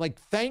 Like,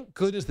 thank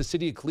goodness the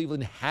city of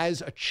Cleveland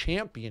has a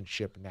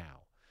championship now.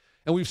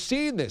 And we've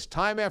seen this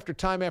time after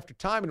time after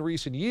time in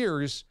recent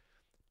years.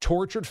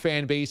 Tortured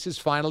fan bases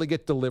finally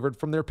get delivered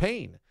from their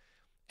pain.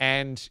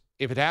 And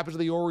if it happens to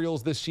the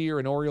Orioles this year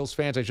and Orioles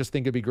fans, I just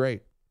think it'd be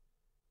great.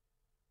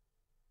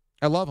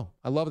 I love them.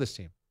 I love this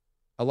team.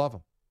 I love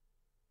them.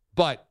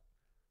 But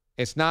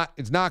it's not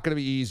going to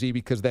be easy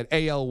because that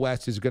AL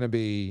West is going to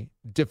be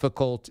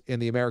difficult in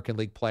the American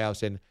League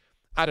playoffs. And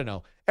I don't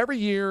know. Every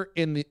year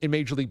in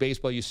Major League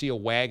Baseball, you see a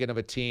wagon of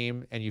a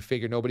team and you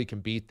figure nobody can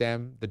beat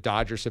them. The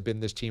Dodgers have been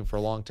this team for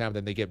a long time.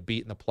 Then they get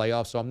beat in the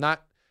playoffs. So I'm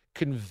not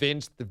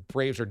convinced the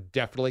Braves are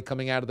definitely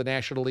coming out of the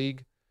National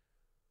League.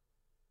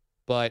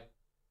 But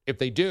if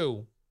they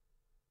do,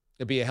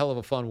 it'd be a hell of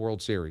a fun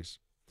World Series.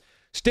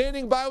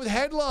 Standing by with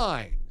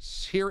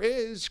headlines, here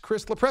is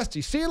Chris Lepresti.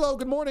 CeeLo,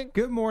 good morning.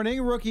 Good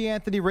morning. Rookie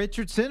Anthony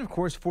Richardson, of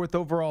course, 4th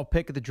overall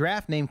pick of the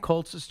draft, named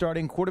Colts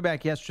starting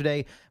quarterback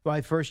yesterday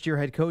by first-year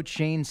head coach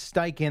Shane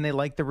Steichen. They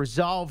like the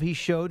resolve he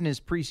showed in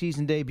his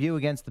preseason debut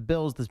against the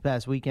Bills this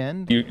past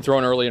weekend. You throw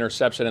an early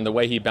interception, and the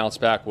way he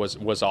bounced back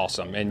was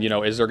awesome. And,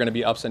 is there going to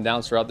be ups and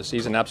downs throughout the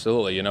season?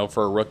 Absolutely.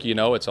 For a rookie,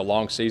 it's a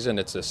long season.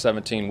 It's a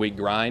 17-week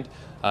grind.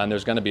 And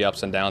there's going to be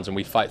ups and downs, and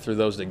we fight through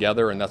those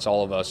together, and that's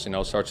all of us.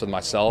 Starts with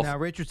myself. Now,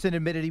 Richardson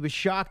admitted he was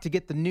shocked to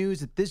get the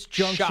news at this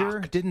juncture.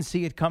 Shocked. Didn't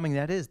see it coming.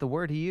 That is the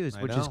word he used,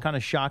 which is kind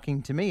of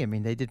shocking to me. I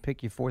mean, they did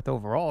pick you 4th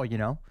overall,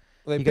 Well,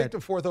 they picked him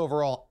 4th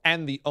overall,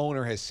 and the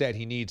owner has said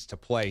he needs to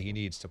play. He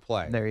needs to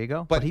play. There you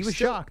go. But he was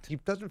shocked. He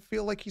doesn't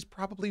feel like he's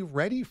probably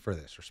ready for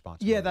this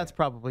responsibility. Yeah, that's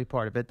probably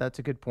part of it. That's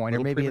a good point. Or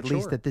maybe at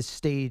least at this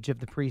stage of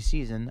the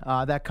preseason.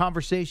 That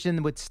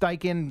conversation with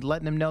Steichen,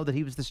 letting him know that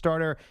he was the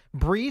starter,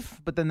 brief,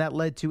 but then that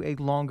led to a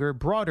longer,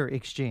 broader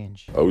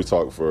exchange. We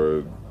talked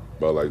for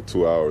about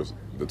 2 hours.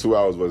 The 2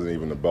 hours wasn't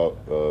even about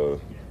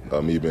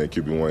me being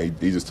QB1.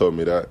 He just told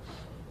me that.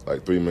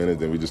 3 minutes,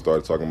 then we just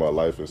started talking about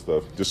life and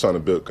stuff, just trying to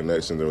build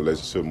connections and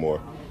relationship more,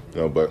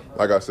 but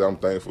like I said, I'm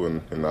thankful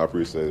and I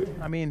appreciate it.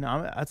 I mean,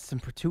 that's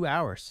for 2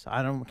 hours.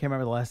 Can't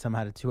remember the last time I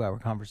had a 2-hour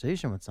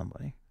conversation with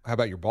somebody. How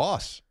about your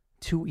boss?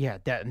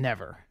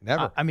 Never.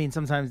 Never. I mean,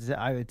 sometimes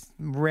it's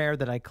rare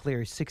that I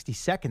clear 60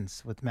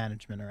 seconds with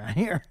management around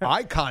here.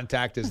 Eye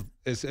contact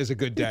is a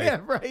good day. Yeah,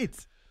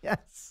 right.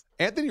 Yes.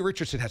 Anthony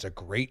Richardson has a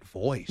great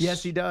voice.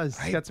 Yes, he does.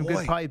 He's got some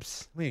good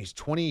pipes. I mean, he's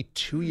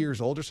 22 years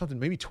old or something,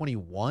 maybe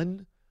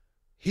 21.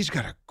 He's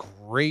got a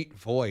great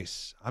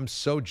voice. I'm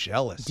so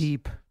jealous.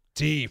 Deep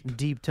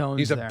tones.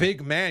 He's a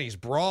big man. He's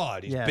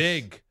broad. He's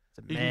big.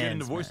 He can get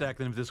into voice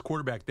acting if this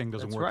quarterback thing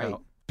doesn't work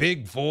out.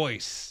 Big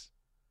voice.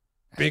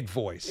 Big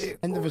voice.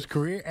 End of his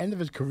career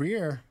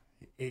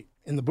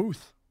in the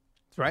booth.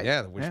 That's right.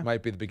 Yeah, which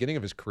might be the beginning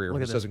of his career.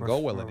 This doesn't go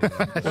well anymore.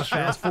 We're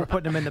fast for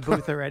putting him in the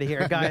booth already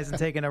here, guys, and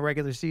taking a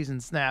regular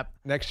season snap.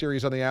 Next year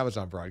he's on the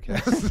Amazon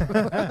broadcast.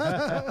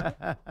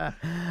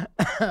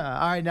 All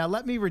right, now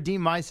let me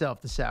redeem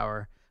myself this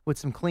hour with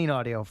some clean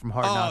audio from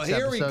Hard Knocks. Oh,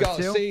 here we go.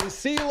 See,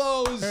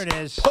 CeeLo's there it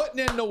is. Putting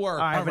in the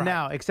work. All right, but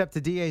now, except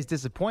to DA's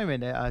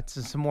disappointment,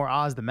 it's some more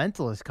Oz the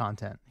Mentalist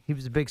content. He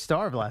was a big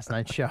star of last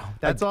night's show.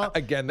 That's all.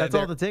 Again, that's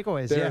all the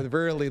takeaways. They're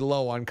really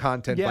low on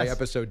content by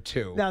episode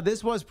 2. Now,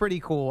 this was pretty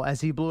cool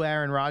as he blew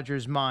Aaron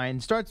Rodgers'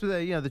 mind. Starts with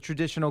the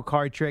traditional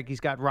card trick. He's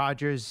got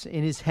Rodgers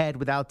in his head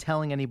without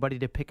telling anybody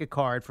to pick a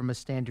card from a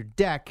standard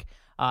deck.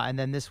 And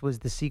then this was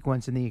the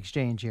sequence in the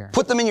exchange here.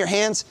 Put them in your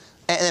hands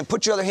and then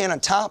put your other hand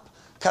on top,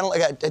 kind of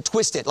like a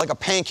twist it, like a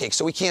pancake,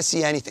 so we can't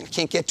see anything.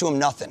 Can't get to him,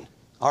 nothing.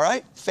 All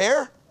right?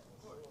 Fair?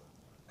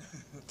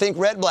 Think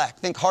red, black.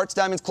 Think hearts,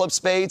 diamonds, clubs,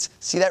 spades.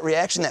 See that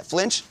reaction, that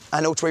flinch? I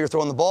know which way you're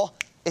throwing the ball.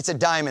 It's a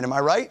diamond, am I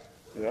right?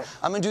 Yeah.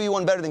 I'm going to do you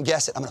one better than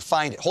guess it. I'm going to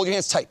find it. Hold your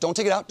hands tight. Don't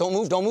take it out. Don't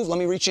move. Don't move. Let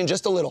me reach in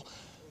just a little.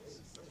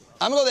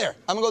 I'm going to go there.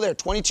 I'm going to go there.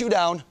 22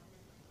 down.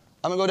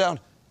 I'm going to go down.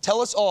 Tell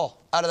us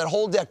all, out of that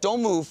whole deck,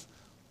 don't move,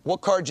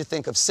 what card you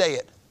think of. Say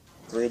it.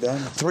 3 of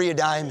diamonds. 3 of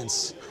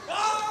diamonds.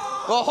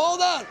 Well,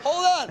 hold on.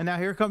 And now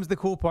here comes the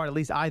cool part, at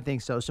least I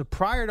think so. So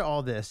prior to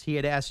all this, he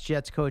had asked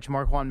Jets coach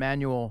Marquand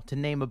Manuel to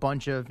name a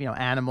bunch of,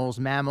 animals,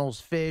 mammals,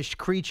 fish,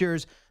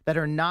 creatures that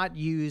are not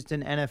used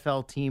in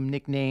NFL team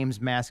nicknames,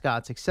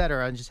 mascots,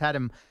 etc. And just had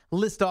him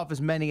list off as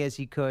many as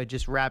he could,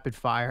 just rapid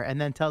fire, and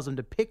then tells him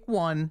to pick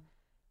one,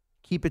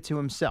 keep it to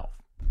himself.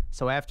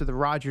 So after the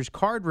Rodgers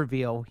card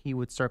reveal, he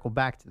would circle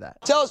back to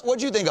that. Tell us,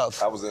 what'd you think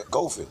of? I was a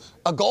goldfish.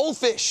 A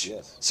goldfish?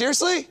 Yes.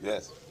 Seriously?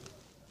 Yes.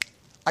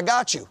 I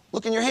got you.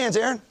 Look in your hands,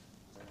 Aaron.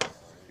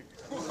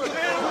 Now, in the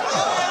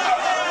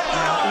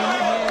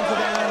hands of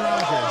Aaron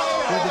Rodgers,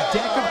 where the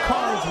deck of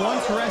cards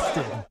once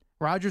rested,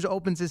 Rodgers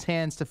opens his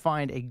hands to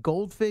find a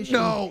goldfish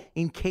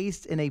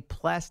encased in a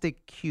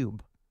plastic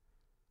cube.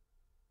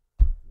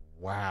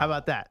 Wow. How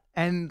about that?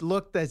 And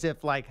looked as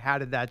if, how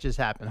did that just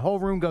happen? The whole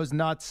room goes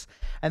nuts.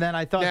 And then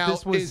I thought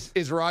this was...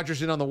 Is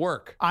Rodgers in on the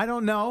work? I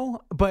don't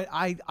know, but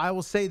I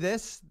will say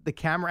this. The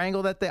camera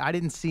angle I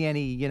didn't see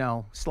any,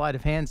 sleight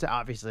of hands.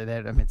 Obviously,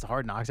 it's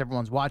Hard Knocks.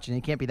 Everyone's watching.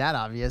 It can't be that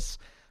obvious.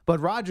 But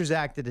Rodgers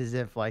acted as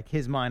if,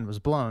 his mind was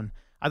blown.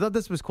 I thought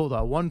this was cool,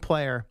 though. One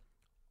player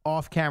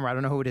off camera, I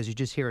don't know who it is, you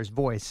just hear his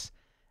voice,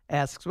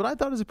 asks what I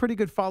thought was a pretty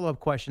good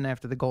follow-up question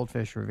after the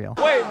goldfish reveal.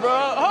 Wait,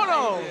 bro, hold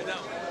on.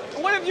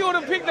 What if you would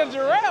have picked a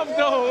giraffe,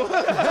 though?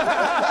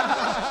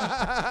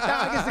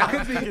 I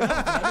guess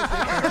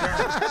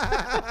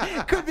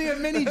it could be a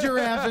mini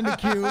giraffe in the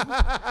cube.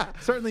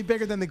 Certainly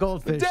bigger than the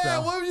goldfish.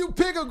 Damn, what if you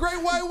pick a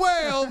great white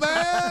whale,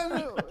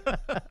 man?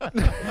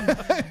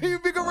 You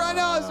pick a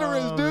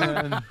rhinoceros,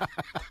 dude.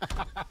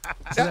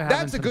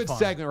 That's a good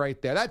segment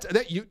right there.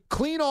 That you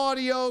clean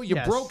audio. You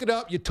broke it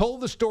up. You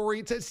told the story.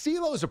 It says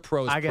CeeLo's a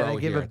pro. I got to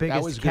give here. a biggest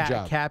that was a good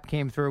job. Cap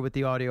came through with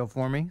the audio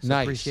for me. So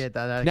nice. Appreciate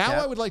that. Now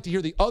Cap. I would like to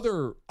hear the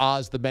other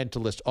Oz the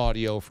Mentalist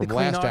audio from the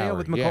clean last audio hour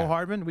with McCole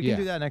Hardman. We can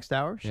do that next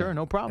hour. Sure,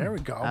 no problem. There we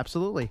go.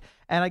 Absolutely.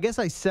 And I guess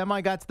I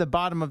got to the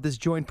bottom of this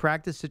joint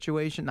practice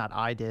situation. Not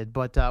I did,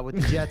 but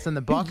with the Jets and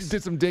the Bucks.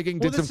 Did some digging,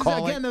 did some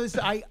calling.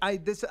 Again,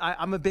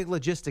 I'm a big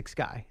logistics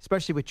guy,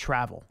 especially with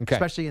travel. Okay.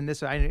 Especially in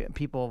this,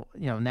 people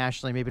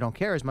nationally maybe don't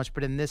care as much,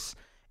 but in this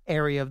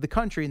area of the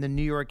country, in the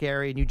New York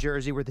area, New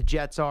Jersey, where the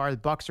Jets are, the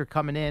Bucks are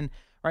coming in.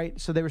 Right,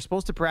 so they were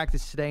supposed to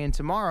practice today and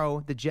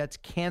tomorrow. The Jets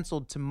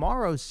canceled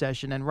tomorrow's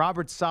session, and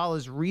Robert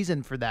Saleh's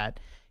reason for that.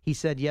 He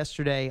said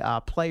yesterday,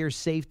 player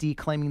safety,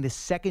 claiming the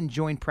second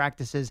joint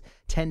practices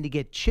tend to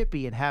get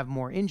chippy and have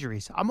more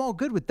injuries. I'm all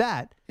good with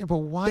that. Yeah, but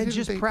why then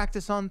just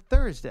practice on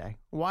Thursday?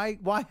 Why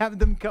have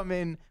them come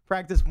in,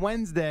 practice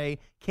Wednesday,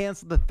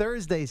 cancel the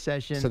Thursday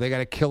session? So they got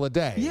to kill a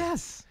day.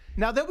 Yes.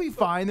 Now they'll be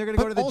fine. They're going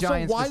to go to the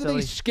Giants why facility.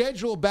 do they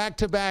schedule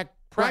back-to-back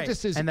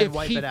practices if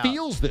he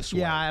feels this way?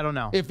 Yeah, I don't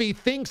know. If he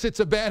thinks it's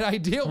a bad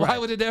idea, why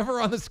would it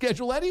ever on the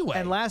schedule anyway?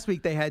 And last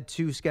week they had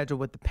 2 scheduled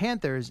with the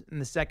Panthers, and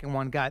the second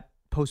one got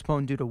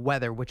postponed due to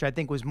weather, which I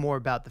think was more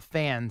about the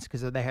fans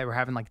because they were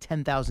having like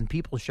 10,000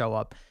 people show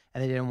up,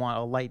 and they didn't want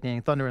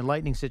a thunder and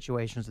lightning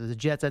situation. So the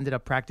Jets ended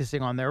up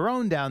practicing on their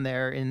own down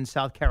there in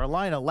South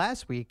Carolina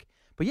last week.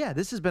 But yeah,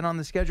 this has been on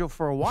the schedule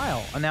for a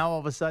while, and now all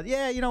of a sudden,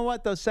 you know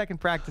what? Those second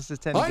practices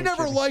tend to I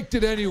never liked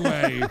it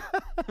anyway.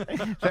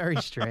 Very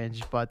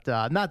strange, but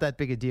not that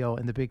big a deal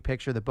in the big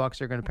picture. The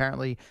Bucs are going to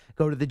apparently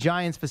go to the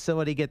Giants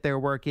facility, get their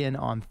work in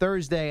on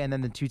Thursday, and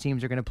then the 2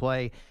 teams are going to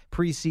play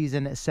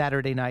preseason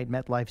Saturday night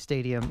MetLife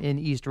Stadium in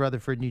East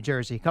Rutherford, New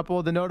Jersey. A couple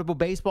of the notable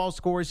baseball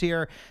scores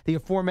here. The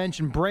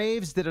aforementioned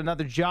Braves did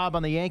another job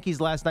on the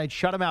Yankees last night,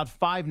 shut them out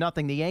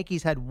 5-0. The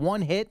Yankees had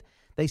 1 hit.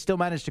 They still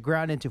managed to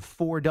ground into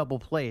 4 double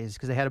plays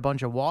because they had a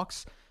bunch of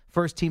walks.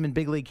 First team in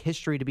big league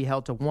history to be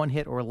held to 1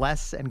 hit or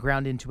less and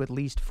ground into at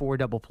least 4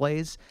 double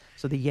plays.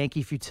 So the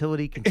Yankee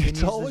futility continues.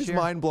 It's always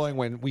mind-blowing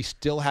when we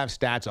still have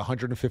stats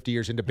 150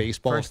 years into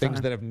baseball of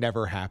things that have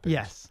never happened.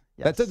 Yes.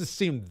 That doesn't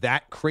seem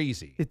that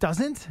crazy. It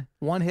doesn't?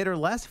 1 hit or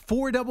less?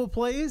 4 double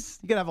plays?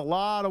 You got to have a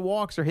lot of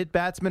walks or hit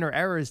batsmen or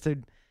errors to...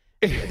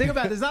 Think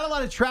about it. There's not a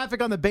lot of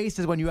traffic on the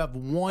bases when you have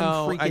one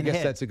freaking hit. I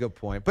guess that's a good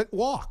point. But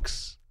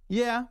walks.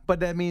 Yeah,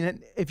 but I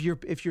mean, if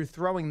you're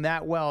throwing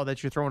that well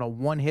that you're throwing a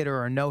 1-hitter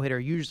or a no-hitter,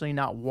 usually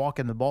not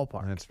walking the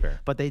ballpark. That's fair.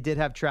 But they did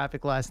have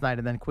traffic last night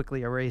and then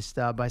quickly erased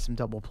by some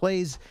double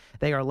plays.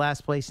 They are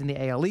last place in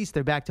the AL East.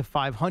 They're back to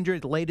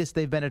 500. The latest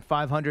they've been at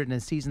 500 in a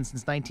season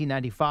since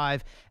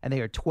 1995, and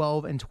they are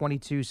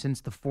 12-22 since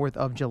the 4th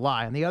of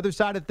July. On the other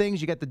side of things,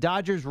 you got the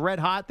Dodgers red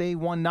hot. They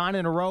won 9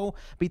 in a row,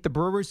 beat the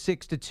Brewers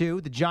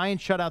 6-2. The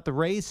Giants shut out the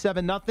Rays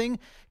 7-0.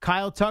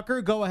 Kyle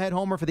Tucker, go-ahead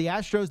homer for the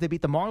Astros. They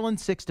beat the Marlins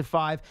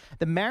 6-5.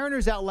 The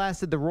Mariners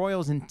outlasted the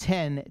Royals in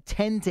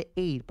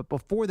 10-8, but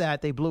before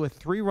that, they blew a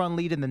 3-run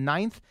lead in the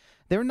 9th.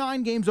 They're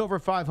 9 games over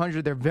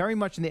 500. They're very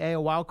much in the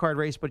AL wildcard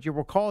race, but you'll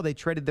recall they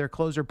traded their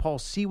closer Paul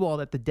Sewald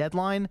at the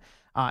deadline,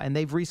 and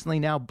they've recently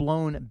now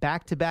blown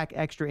back-to-back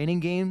extra inning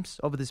games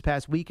over this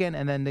past weekend,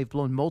 and then they've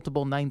blown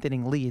multiple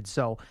 9th-inning leads.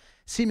 So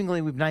seemingly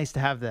it would be nice to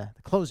have the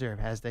closer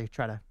as they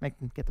try to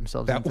get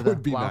themselves into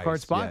the wild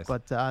card spot. Yes.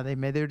 But they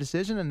made their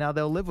decision, and now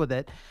they'll live with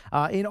it.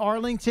 In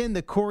Arlington,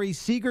 the Corey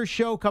Seager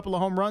show, couple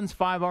of home runs,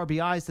 5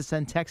 RBIs to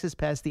send Texas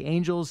past the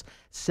Angels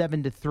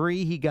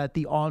 7-3. He got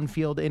the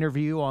on-field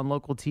interview on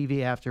local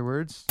TV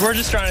afterwards. We're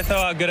just trying to throw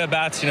out good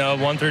at-bats,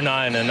 1 through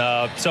 9,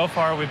 and so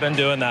far we've been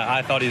doing that.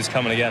 I thought he was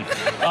coming again.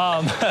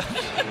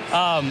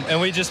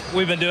 And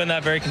we've been doing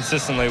that very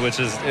consistently, it's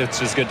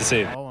just good to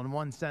see. Oh, in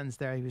one sentence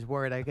there, he was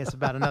worried, I guess,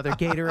 about another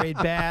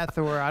Gatorade bath,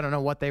 or I don't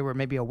know what they were,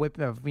 maybe a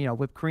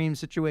whipped cream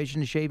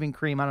situation, shaving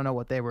cream. I don't know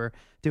what they were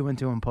doing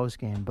to him post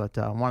game, but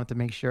wanted to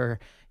make sure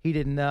he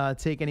didn't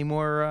take any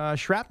more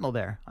shrapnel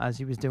there as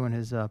he was doing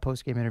his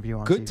post game interview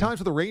on Good TV. times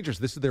for the Rangers.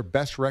 This is their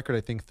best record,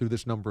 I think, through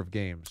this number of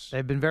games.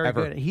 They've been very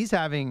ever. good. He's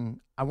having,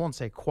 I won't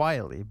say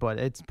quietly, but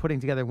it's putting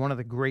together one of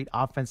the great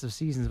offensive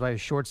seasons by a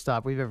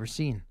shortstop we've ever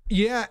seen.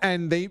 Yeah,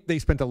 and they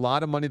spent a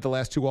lot of money the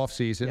last 2 off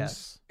seasons.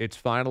 Yes. It's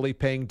finally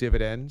paying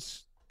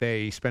dividends.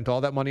 They spent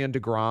all that money on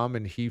DeGrom,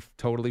 and he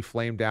totally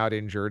flamed out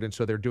injured. And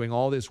so they're doing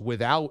all this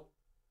without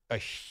a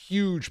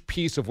huge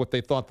piece of what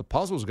they thought the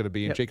puzzle was going to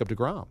be in Jacob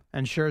DeGrom.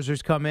 And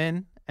Scherzer's come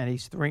in, and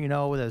he's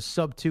 3-0 with a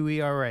sub-2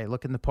 ERA,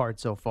 looking the part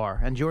so far.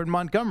 And Jordan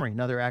Montgomery,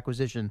 another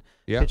acquisition,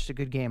 pitched a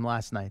good game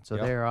last night. So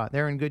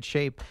they're in good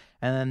shape.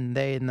 And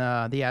then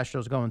the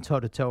Astros going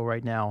toe-to-toe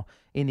right now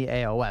in the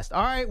AL West.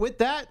 All right, with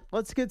that,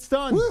 let's get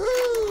started.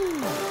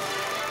 Woohoo!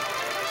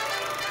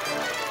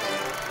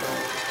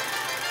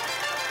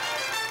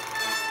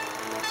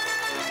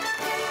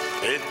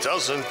 It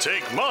doesn't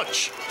take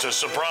much to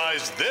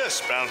surprise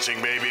this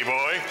bouncing baby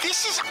boy.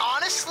 This is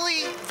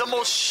honestly the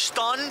most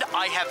stunned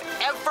I have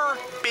ever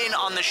been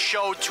on the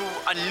show to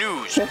a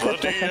news. The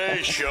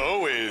DA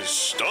show is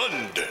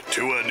stunned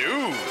to a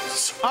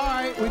news. All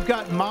right, we've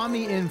got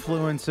mommy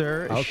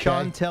influencer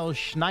Chantel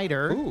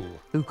Schneider,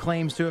 who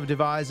claims to have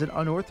devised an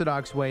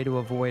unorthodox way to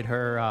avoid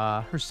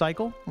her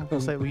cycle.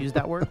 We'll use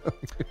that word.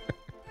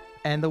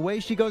 And the way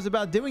she goes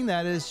about doing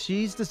that is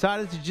she's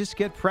decided to just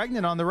get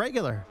pregnant on the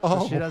regular.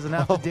 So she doesn't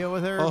have to deal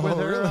with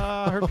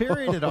her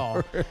period at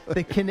all.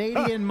 The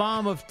Canadian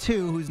mom of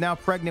 2, who's now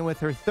pregnant with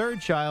her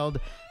 3rd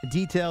child,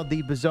 detailed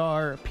the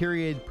bizarre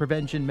period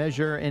prevention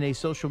measure in a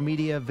social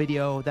media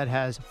video that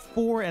has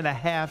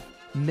 4.5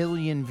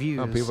 million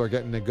views. Oh, people are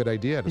getting a good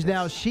idea.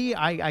 Now,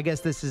 I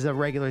guess this is a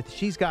regular.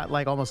 She's got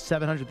like almost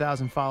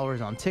 700,000 followers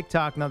on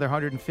TikTok, another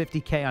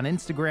 150K on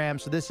Instagram.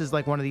 So this is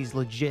like one of these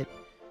legit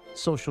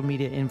social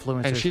media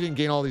influencers. And she didn't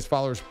gain all these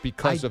followers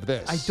because of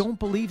this. I don't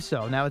believe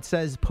so. Now it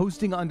says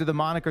posting under the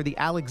moniker the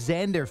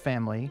Alexander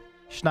family.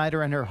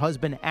 Schneider and her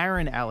husband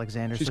Aaron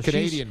Alexander. She's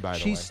Canadian, by the way.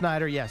 She's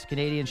Schneider, yes,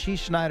 Canadian. She's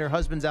Schneider,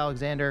 husband's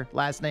Alexander,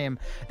 last name.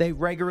 They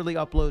regularly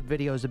upload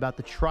videos about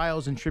the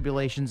trials and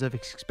tribulations of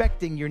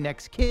expecting your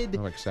next kid.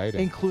 Oh,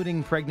 exciting.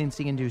 Including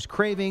pregnancy-induced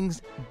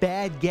cravings,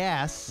 bad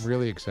gas.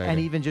 Really exciting. And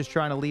even just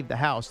trying to leave the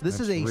house.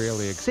 This is a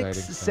really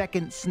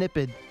 6-second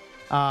snippet.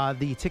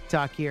 The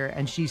TikTok here,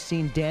 and she's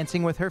seen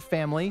dancing with her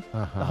family.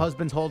 The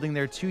husband's holding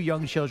their 2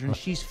 young children.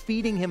 She's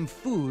feeding him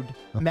food,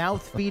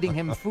 mouth feeding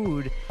him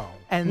food.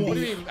 And what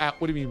do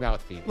you mean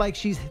mouth feeding? Like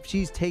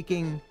she's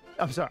taking.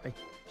 I'm sorry.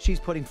 She's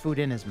putting food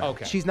in his mouth.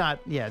 Okay. She's not.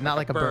 Yeah, not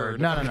like a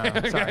bird. No.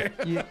 Sorry.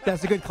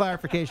 That's a good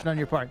clarification on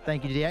your part.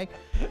 Thank you, DA.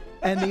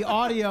 And the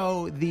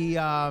audio,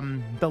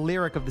 the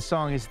lyric of the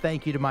song is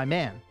 "Thank you to my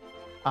man."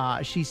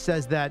 She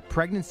says that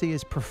pregnancy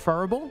is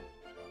preferable.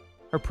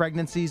 Her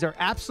pregnancies are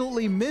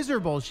absolutely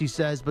miserable, she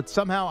says, but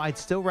somehow I'd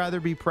still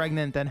rather be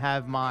pregnant than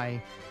have my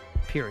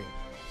period.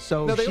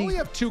 So they only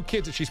have 2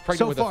 kids and she's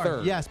pregnant with a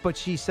 3rd. Yes, but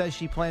she says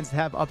she plans to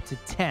have up to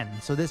 10.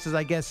 So this is,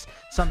 I guess,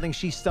 something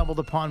she stumbled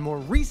upon more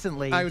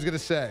recently. I was going to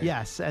say.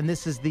 Yes, and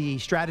this is the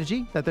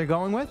strategy that they're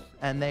going with,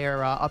 and they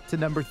are up to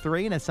number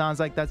 3, and it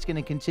sounds like that's going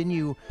to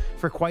continue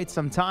for quite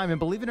some time. And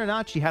believe it or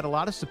not, she had a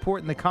lot of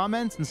support in the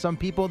comments, and some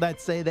people that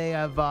say they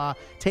have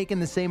taken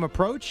the same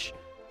approach.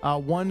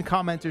 One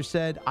commenter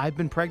said, I've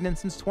been pregnant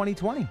since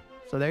 2020.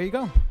 So there you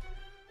go.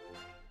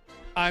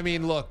 I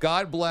mean, look,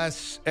 God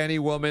bless any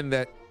woman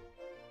that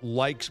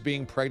likes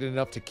being pregnant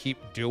enough to keep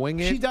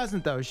doing it. She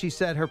doesn't, though. She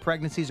said her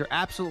pregnancies are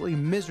absolutely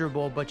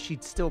miserable, but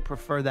she'd still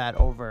prefer that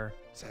over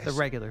the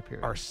regular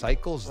period. Are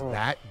cycles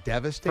that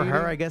devastating? For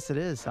her, I guess it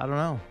is. I don't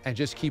know. And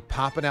just keep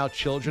popping out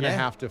children and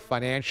have to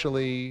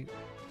financially,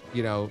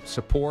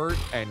 support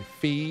and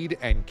feed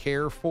and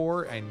care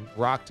for and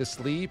rock to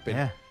sleep.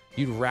 And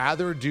you'd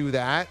rather do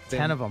that than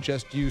 10 of them.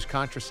 Just use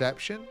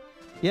contraception?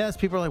 Yes,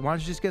 people are like, why don't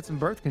you just get some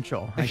birth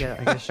control? I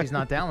guess she's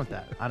not down with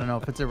that. I don't know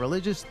if it's a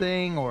religious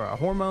thing or a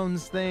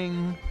hormones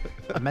thing,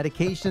 a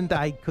medication.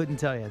 I couldn't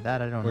tell you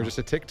that. I don't know. Or just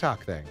a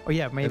TikTok thing. Oh,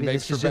 yeah, maybe it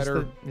makes this for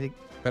is just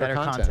better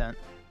content.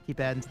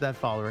 Keep adding to that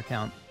follower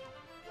account.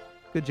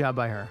 Good job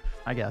by her,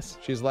 I guess.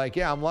 She's like,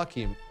 yeah, I'm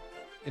lucky.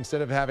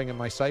 Instead of having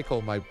my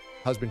cycle, my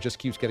husband just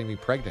keeps getting me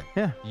pregnant.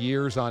 Yeah.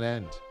 Years on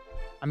end.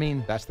 I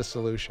mean, that's the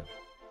solution.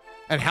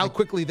 And how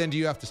quickly then do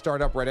you have to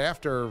start up right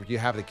after you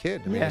have the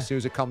kid? I mean, as soon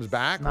as it comes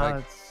back,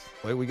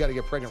 we got to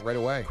get pregnant right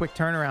away. Quick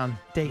turnaround,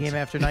 day game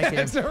after night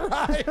game. That's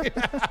right.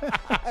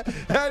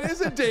 That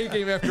is a day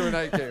game after a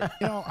night game.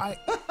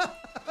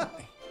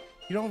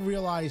 You don't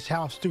realize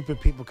how stupid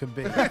people can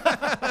be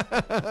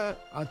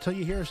until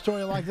you hear a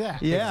story like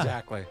that. Yeah,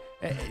 exactly.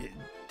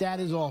 That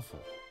is awful.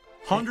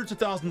 Hundreds of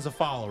thousands of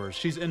followers.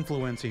 She's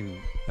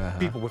influencing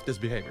people with this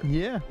behavior.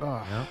 Yeah.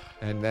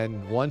 And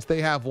then once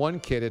they have one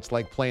kid, it's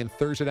like playing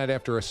Thursday night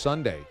after a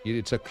Sunday.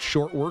 It's a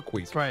short work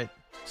week. That's right.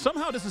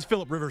 Somehow this is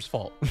Philip Rivers'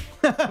 fault.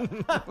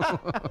 Antonio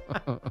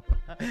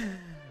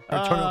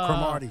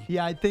Cromartie.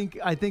 Yeah, I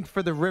think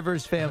for the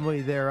Rivers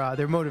family,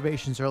 their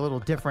motivations are a little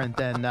different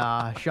than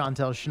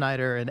Chantel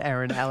Schneider and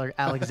Aaron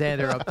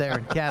Alexander up there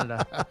in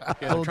Canada.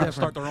 Yeah, they're trying to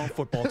start their own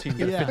football team,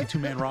 get a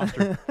 52-man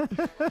roster.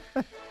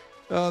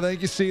 Oh,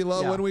 thank you,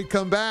 CeeLo. When we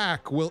come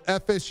back, will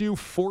FSU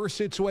force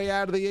its way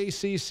out of the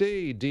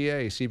ACC?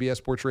 DA, CBS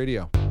Sports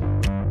Radio.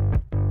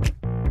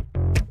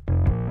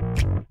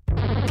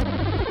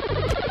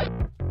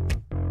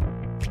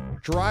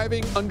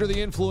 Driving under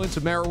the influence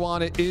of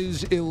marijuana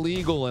is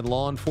illegal, and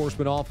law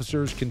enforcement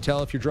officers can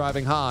tell if you're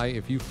driving high.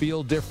 If you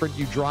feel different,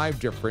 you drive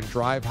different.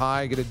 Drive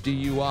high, get a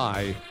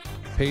DUI.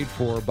 Paid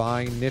for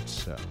by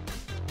NHTSA.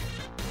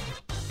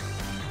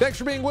 Thanks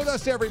for being with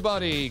us,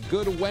 everybody.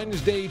 Good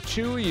Wednesday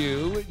to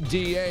you.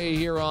 DA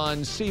here on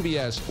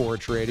CBS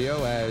Sports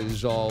Radio.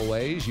 As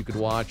always, you can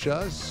watch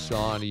us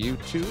on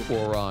YouTube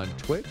or on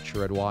Twitch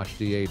or at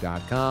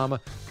watchda.com.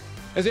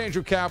 As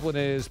Andrew Kaplan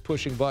is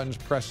pushing buttons,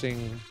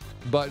 pressing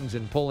buttons,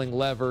 and pulling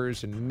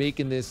levers and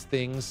making this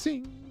thing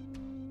sing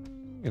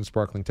in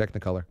sparkling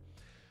Technicolor.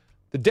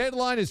 The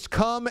deadline has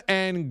come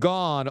and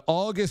gone.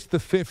 August the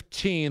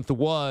 15th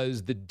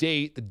was the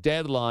date, the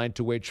deadline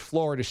to which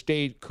Florida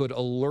State could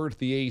alert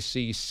the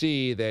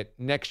ACC that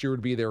next year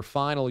would be their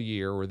final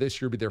year, or this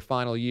year would be their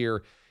final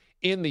year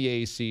in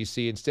the ACC.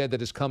 Instead, that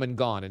has come and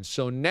gone. And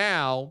so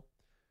now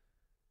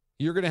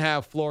you're going to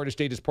have Florida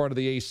State as part of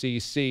the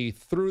ACC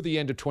through the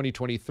end of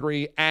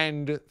 2023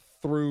 and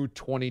through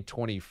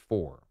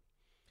 2024.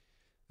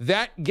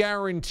 That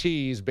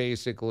guarantees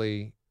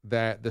basically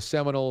that the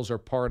Seminoles are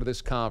part of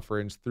this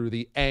conference through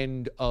the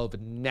end of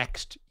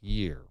next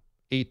year,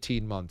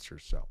 18 months or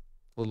so,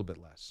 a little bit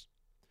less.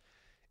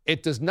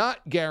 It does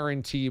not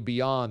guarantee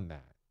beyond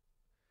that.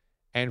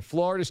 And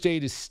Florida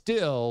State is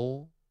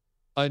still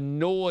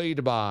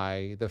annoyed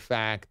by the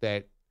fact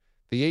that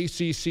the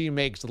ACC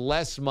makes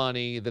less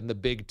money than the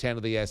Big Ten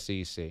of the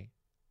SEC,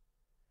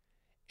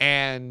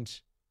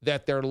 and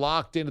that they're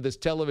locked into this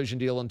television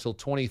deal until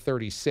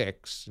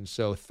 2036, and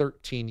so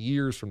 13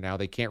 years from now,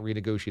 they can't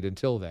renegotiate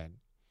until then.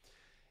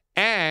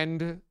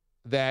 And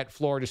that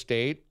Florida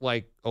State,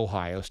 like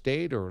Ohio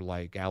State or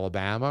like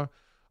Alabama,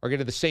 are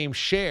getting the same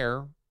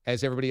share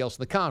as everybody else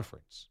in the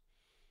conference.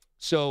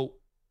 So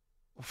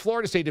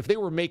Florida State, if they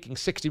were making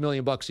 $60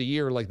 million a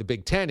year like the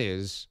Big Ten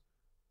is,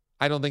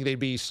 I don't think they'd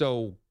be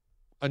so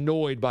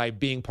annoyed by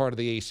being part of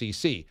the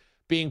ACC.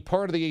 Being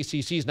part of the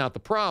ACC is not the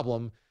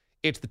problem.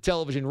 It's the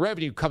television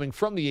revenue coming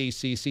from the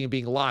ACC and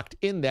being locked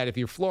in that. If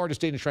you're Florida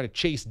State and trying to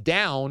chase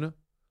down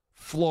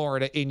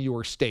Florida in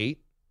your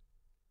state,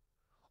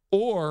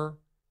 or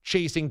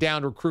chasing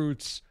down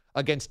recruits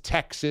against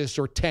Texas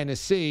or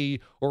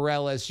Tennessee or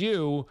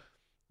LSU,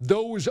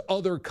 those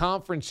other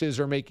conferences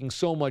are making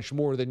so much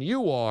more than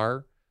you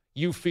are,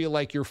 you feel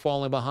like you're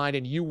falling behind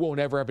and you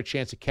won't ever have a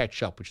chance to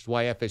catch up, which is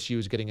why FSU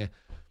is getting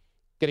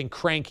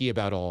cranky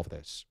about all of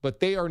this. But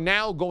they are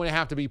now going to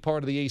have to be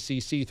part of the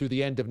ACC through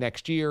the end of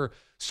next year.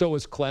 So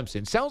is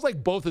Clemson. Sounds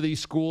like both of these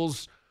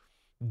schools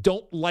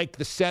don't like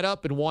the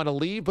setup and want to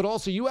leave, but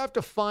also you have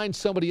to find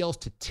somebody else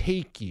to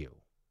take you.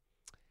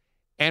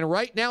 And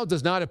right now it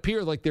does not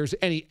appear like there's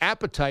any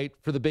appetite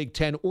for the Big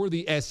Ten or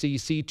the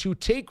SEC to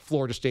take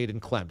Florida State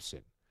and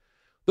Clemson.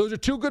 Those are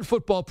two good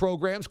football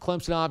programs.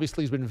 Clemson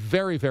obviously has been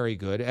very, very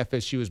good.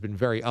 FSU has been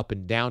very up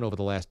and down over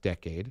the last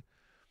decade.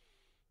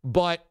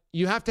 But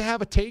you have to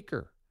have a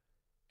taker.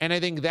 And I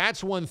think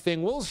that's one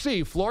thing. We'll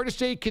see. Florida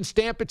State can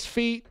stamp its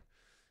feet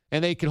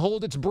and they can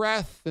hold its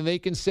breath and they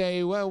can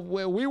say, well,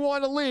 we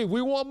want to leave.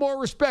 We want more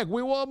respect.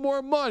 We want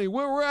more money.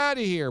 We're out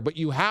of here. But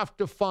you have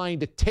to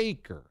find a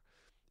taker.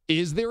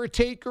 Is there a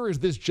taker? Or is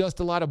this just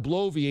a lot of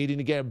bloviating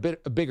to get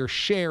a bigger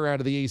share out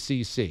of the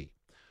ACC?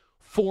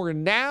 For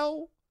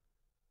now,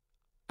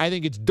 I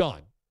think it's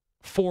done.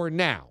 For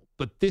now.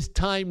 But this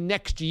time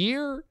next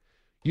year,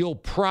 you'll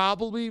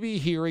probably be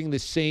hearing the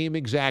same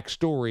exact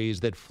stories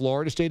that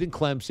Florida State and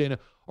Clemson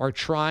are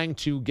trying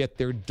to get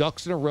their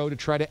ducks in a row to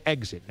try to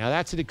exit. Now,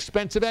 that's an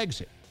expensive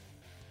exit.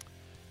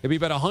 It'd be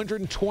about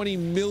 $120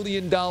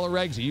 million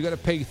exit. You got to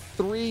pay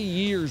 3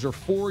 years or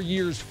 4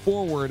 years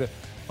forward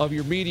of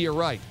your media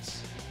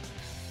rights.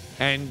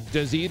 And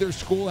does either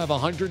school have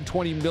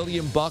 $120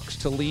 million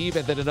to leave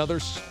and then another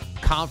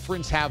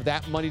conference have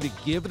that money to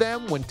give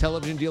them when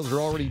television deals are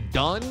already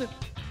done?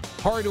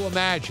 Hard to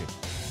imagine.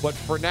 But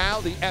for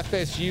now, the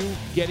FSU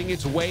getting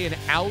its way and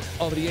out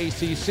of the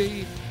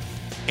ACC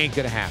ain't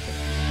going to happen.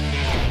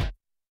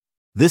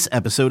 This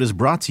episode is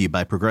brought to you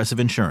by Progressive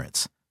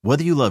Insurance.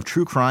 Whether you love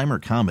true crime or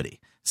comedy,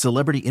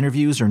 celebrity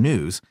interviews or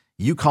news,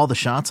 you call the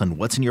shots on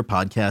what's in your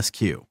podcast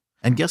queue.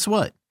 And guess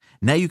what?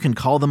 Now you can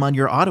call them on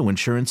your auto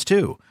insurance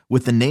too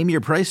with the Name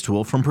Your Price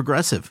tool from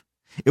Progressive.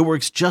 It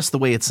works just the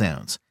way it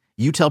sounds.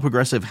 You tell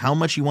Progressive how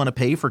much you want to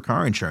pay for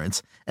car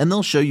insurance, and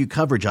they'll show you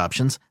coverage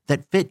options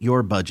that fit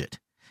your budget.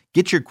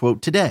 Get your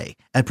quote today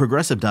at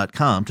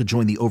Progressive.com to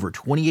join the over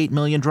 28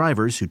 million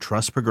drivers who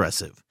trust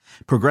Progressive.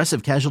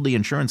 Progressive Casualty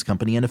Insurance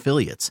Company and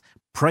Affiliates.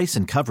 Price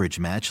and coverage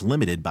match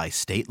limited by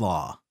state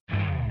law.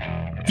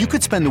 You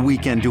could spend the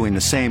weekend doing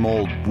the same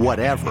old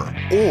whatever,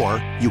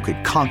 or you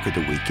could conquer the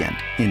weekend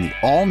in the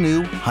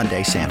all-new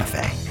Hyundai Santa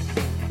Fe.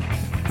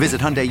 Visit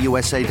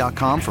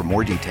HyundaiUSA.com for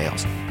more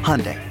details.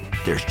 Hyundai,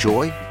 there's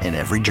joy in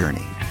every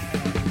journey.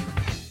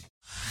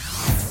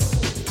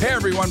 Hey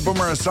everyone,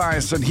 Boomer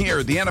Esiason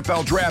here. The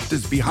NFL Draft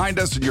is behind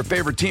us and your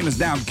favorite team is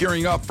now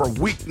gearing up for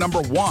week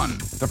number 1.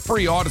 The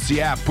free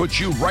Odyssey app puts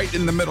you right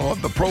in the middle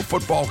of the pro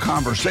football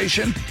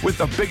conversation with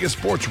the biggest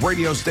sports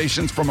radio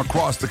stations from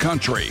across the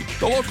country.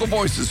 The local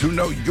voices who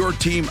know your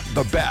team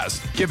the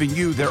best, giving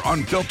you their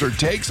unfiltered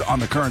takes on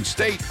the current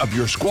state of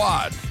your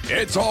squad.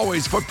 It's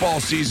always football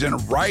season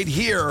right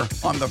here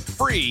on the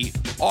free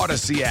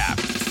Odyssey app.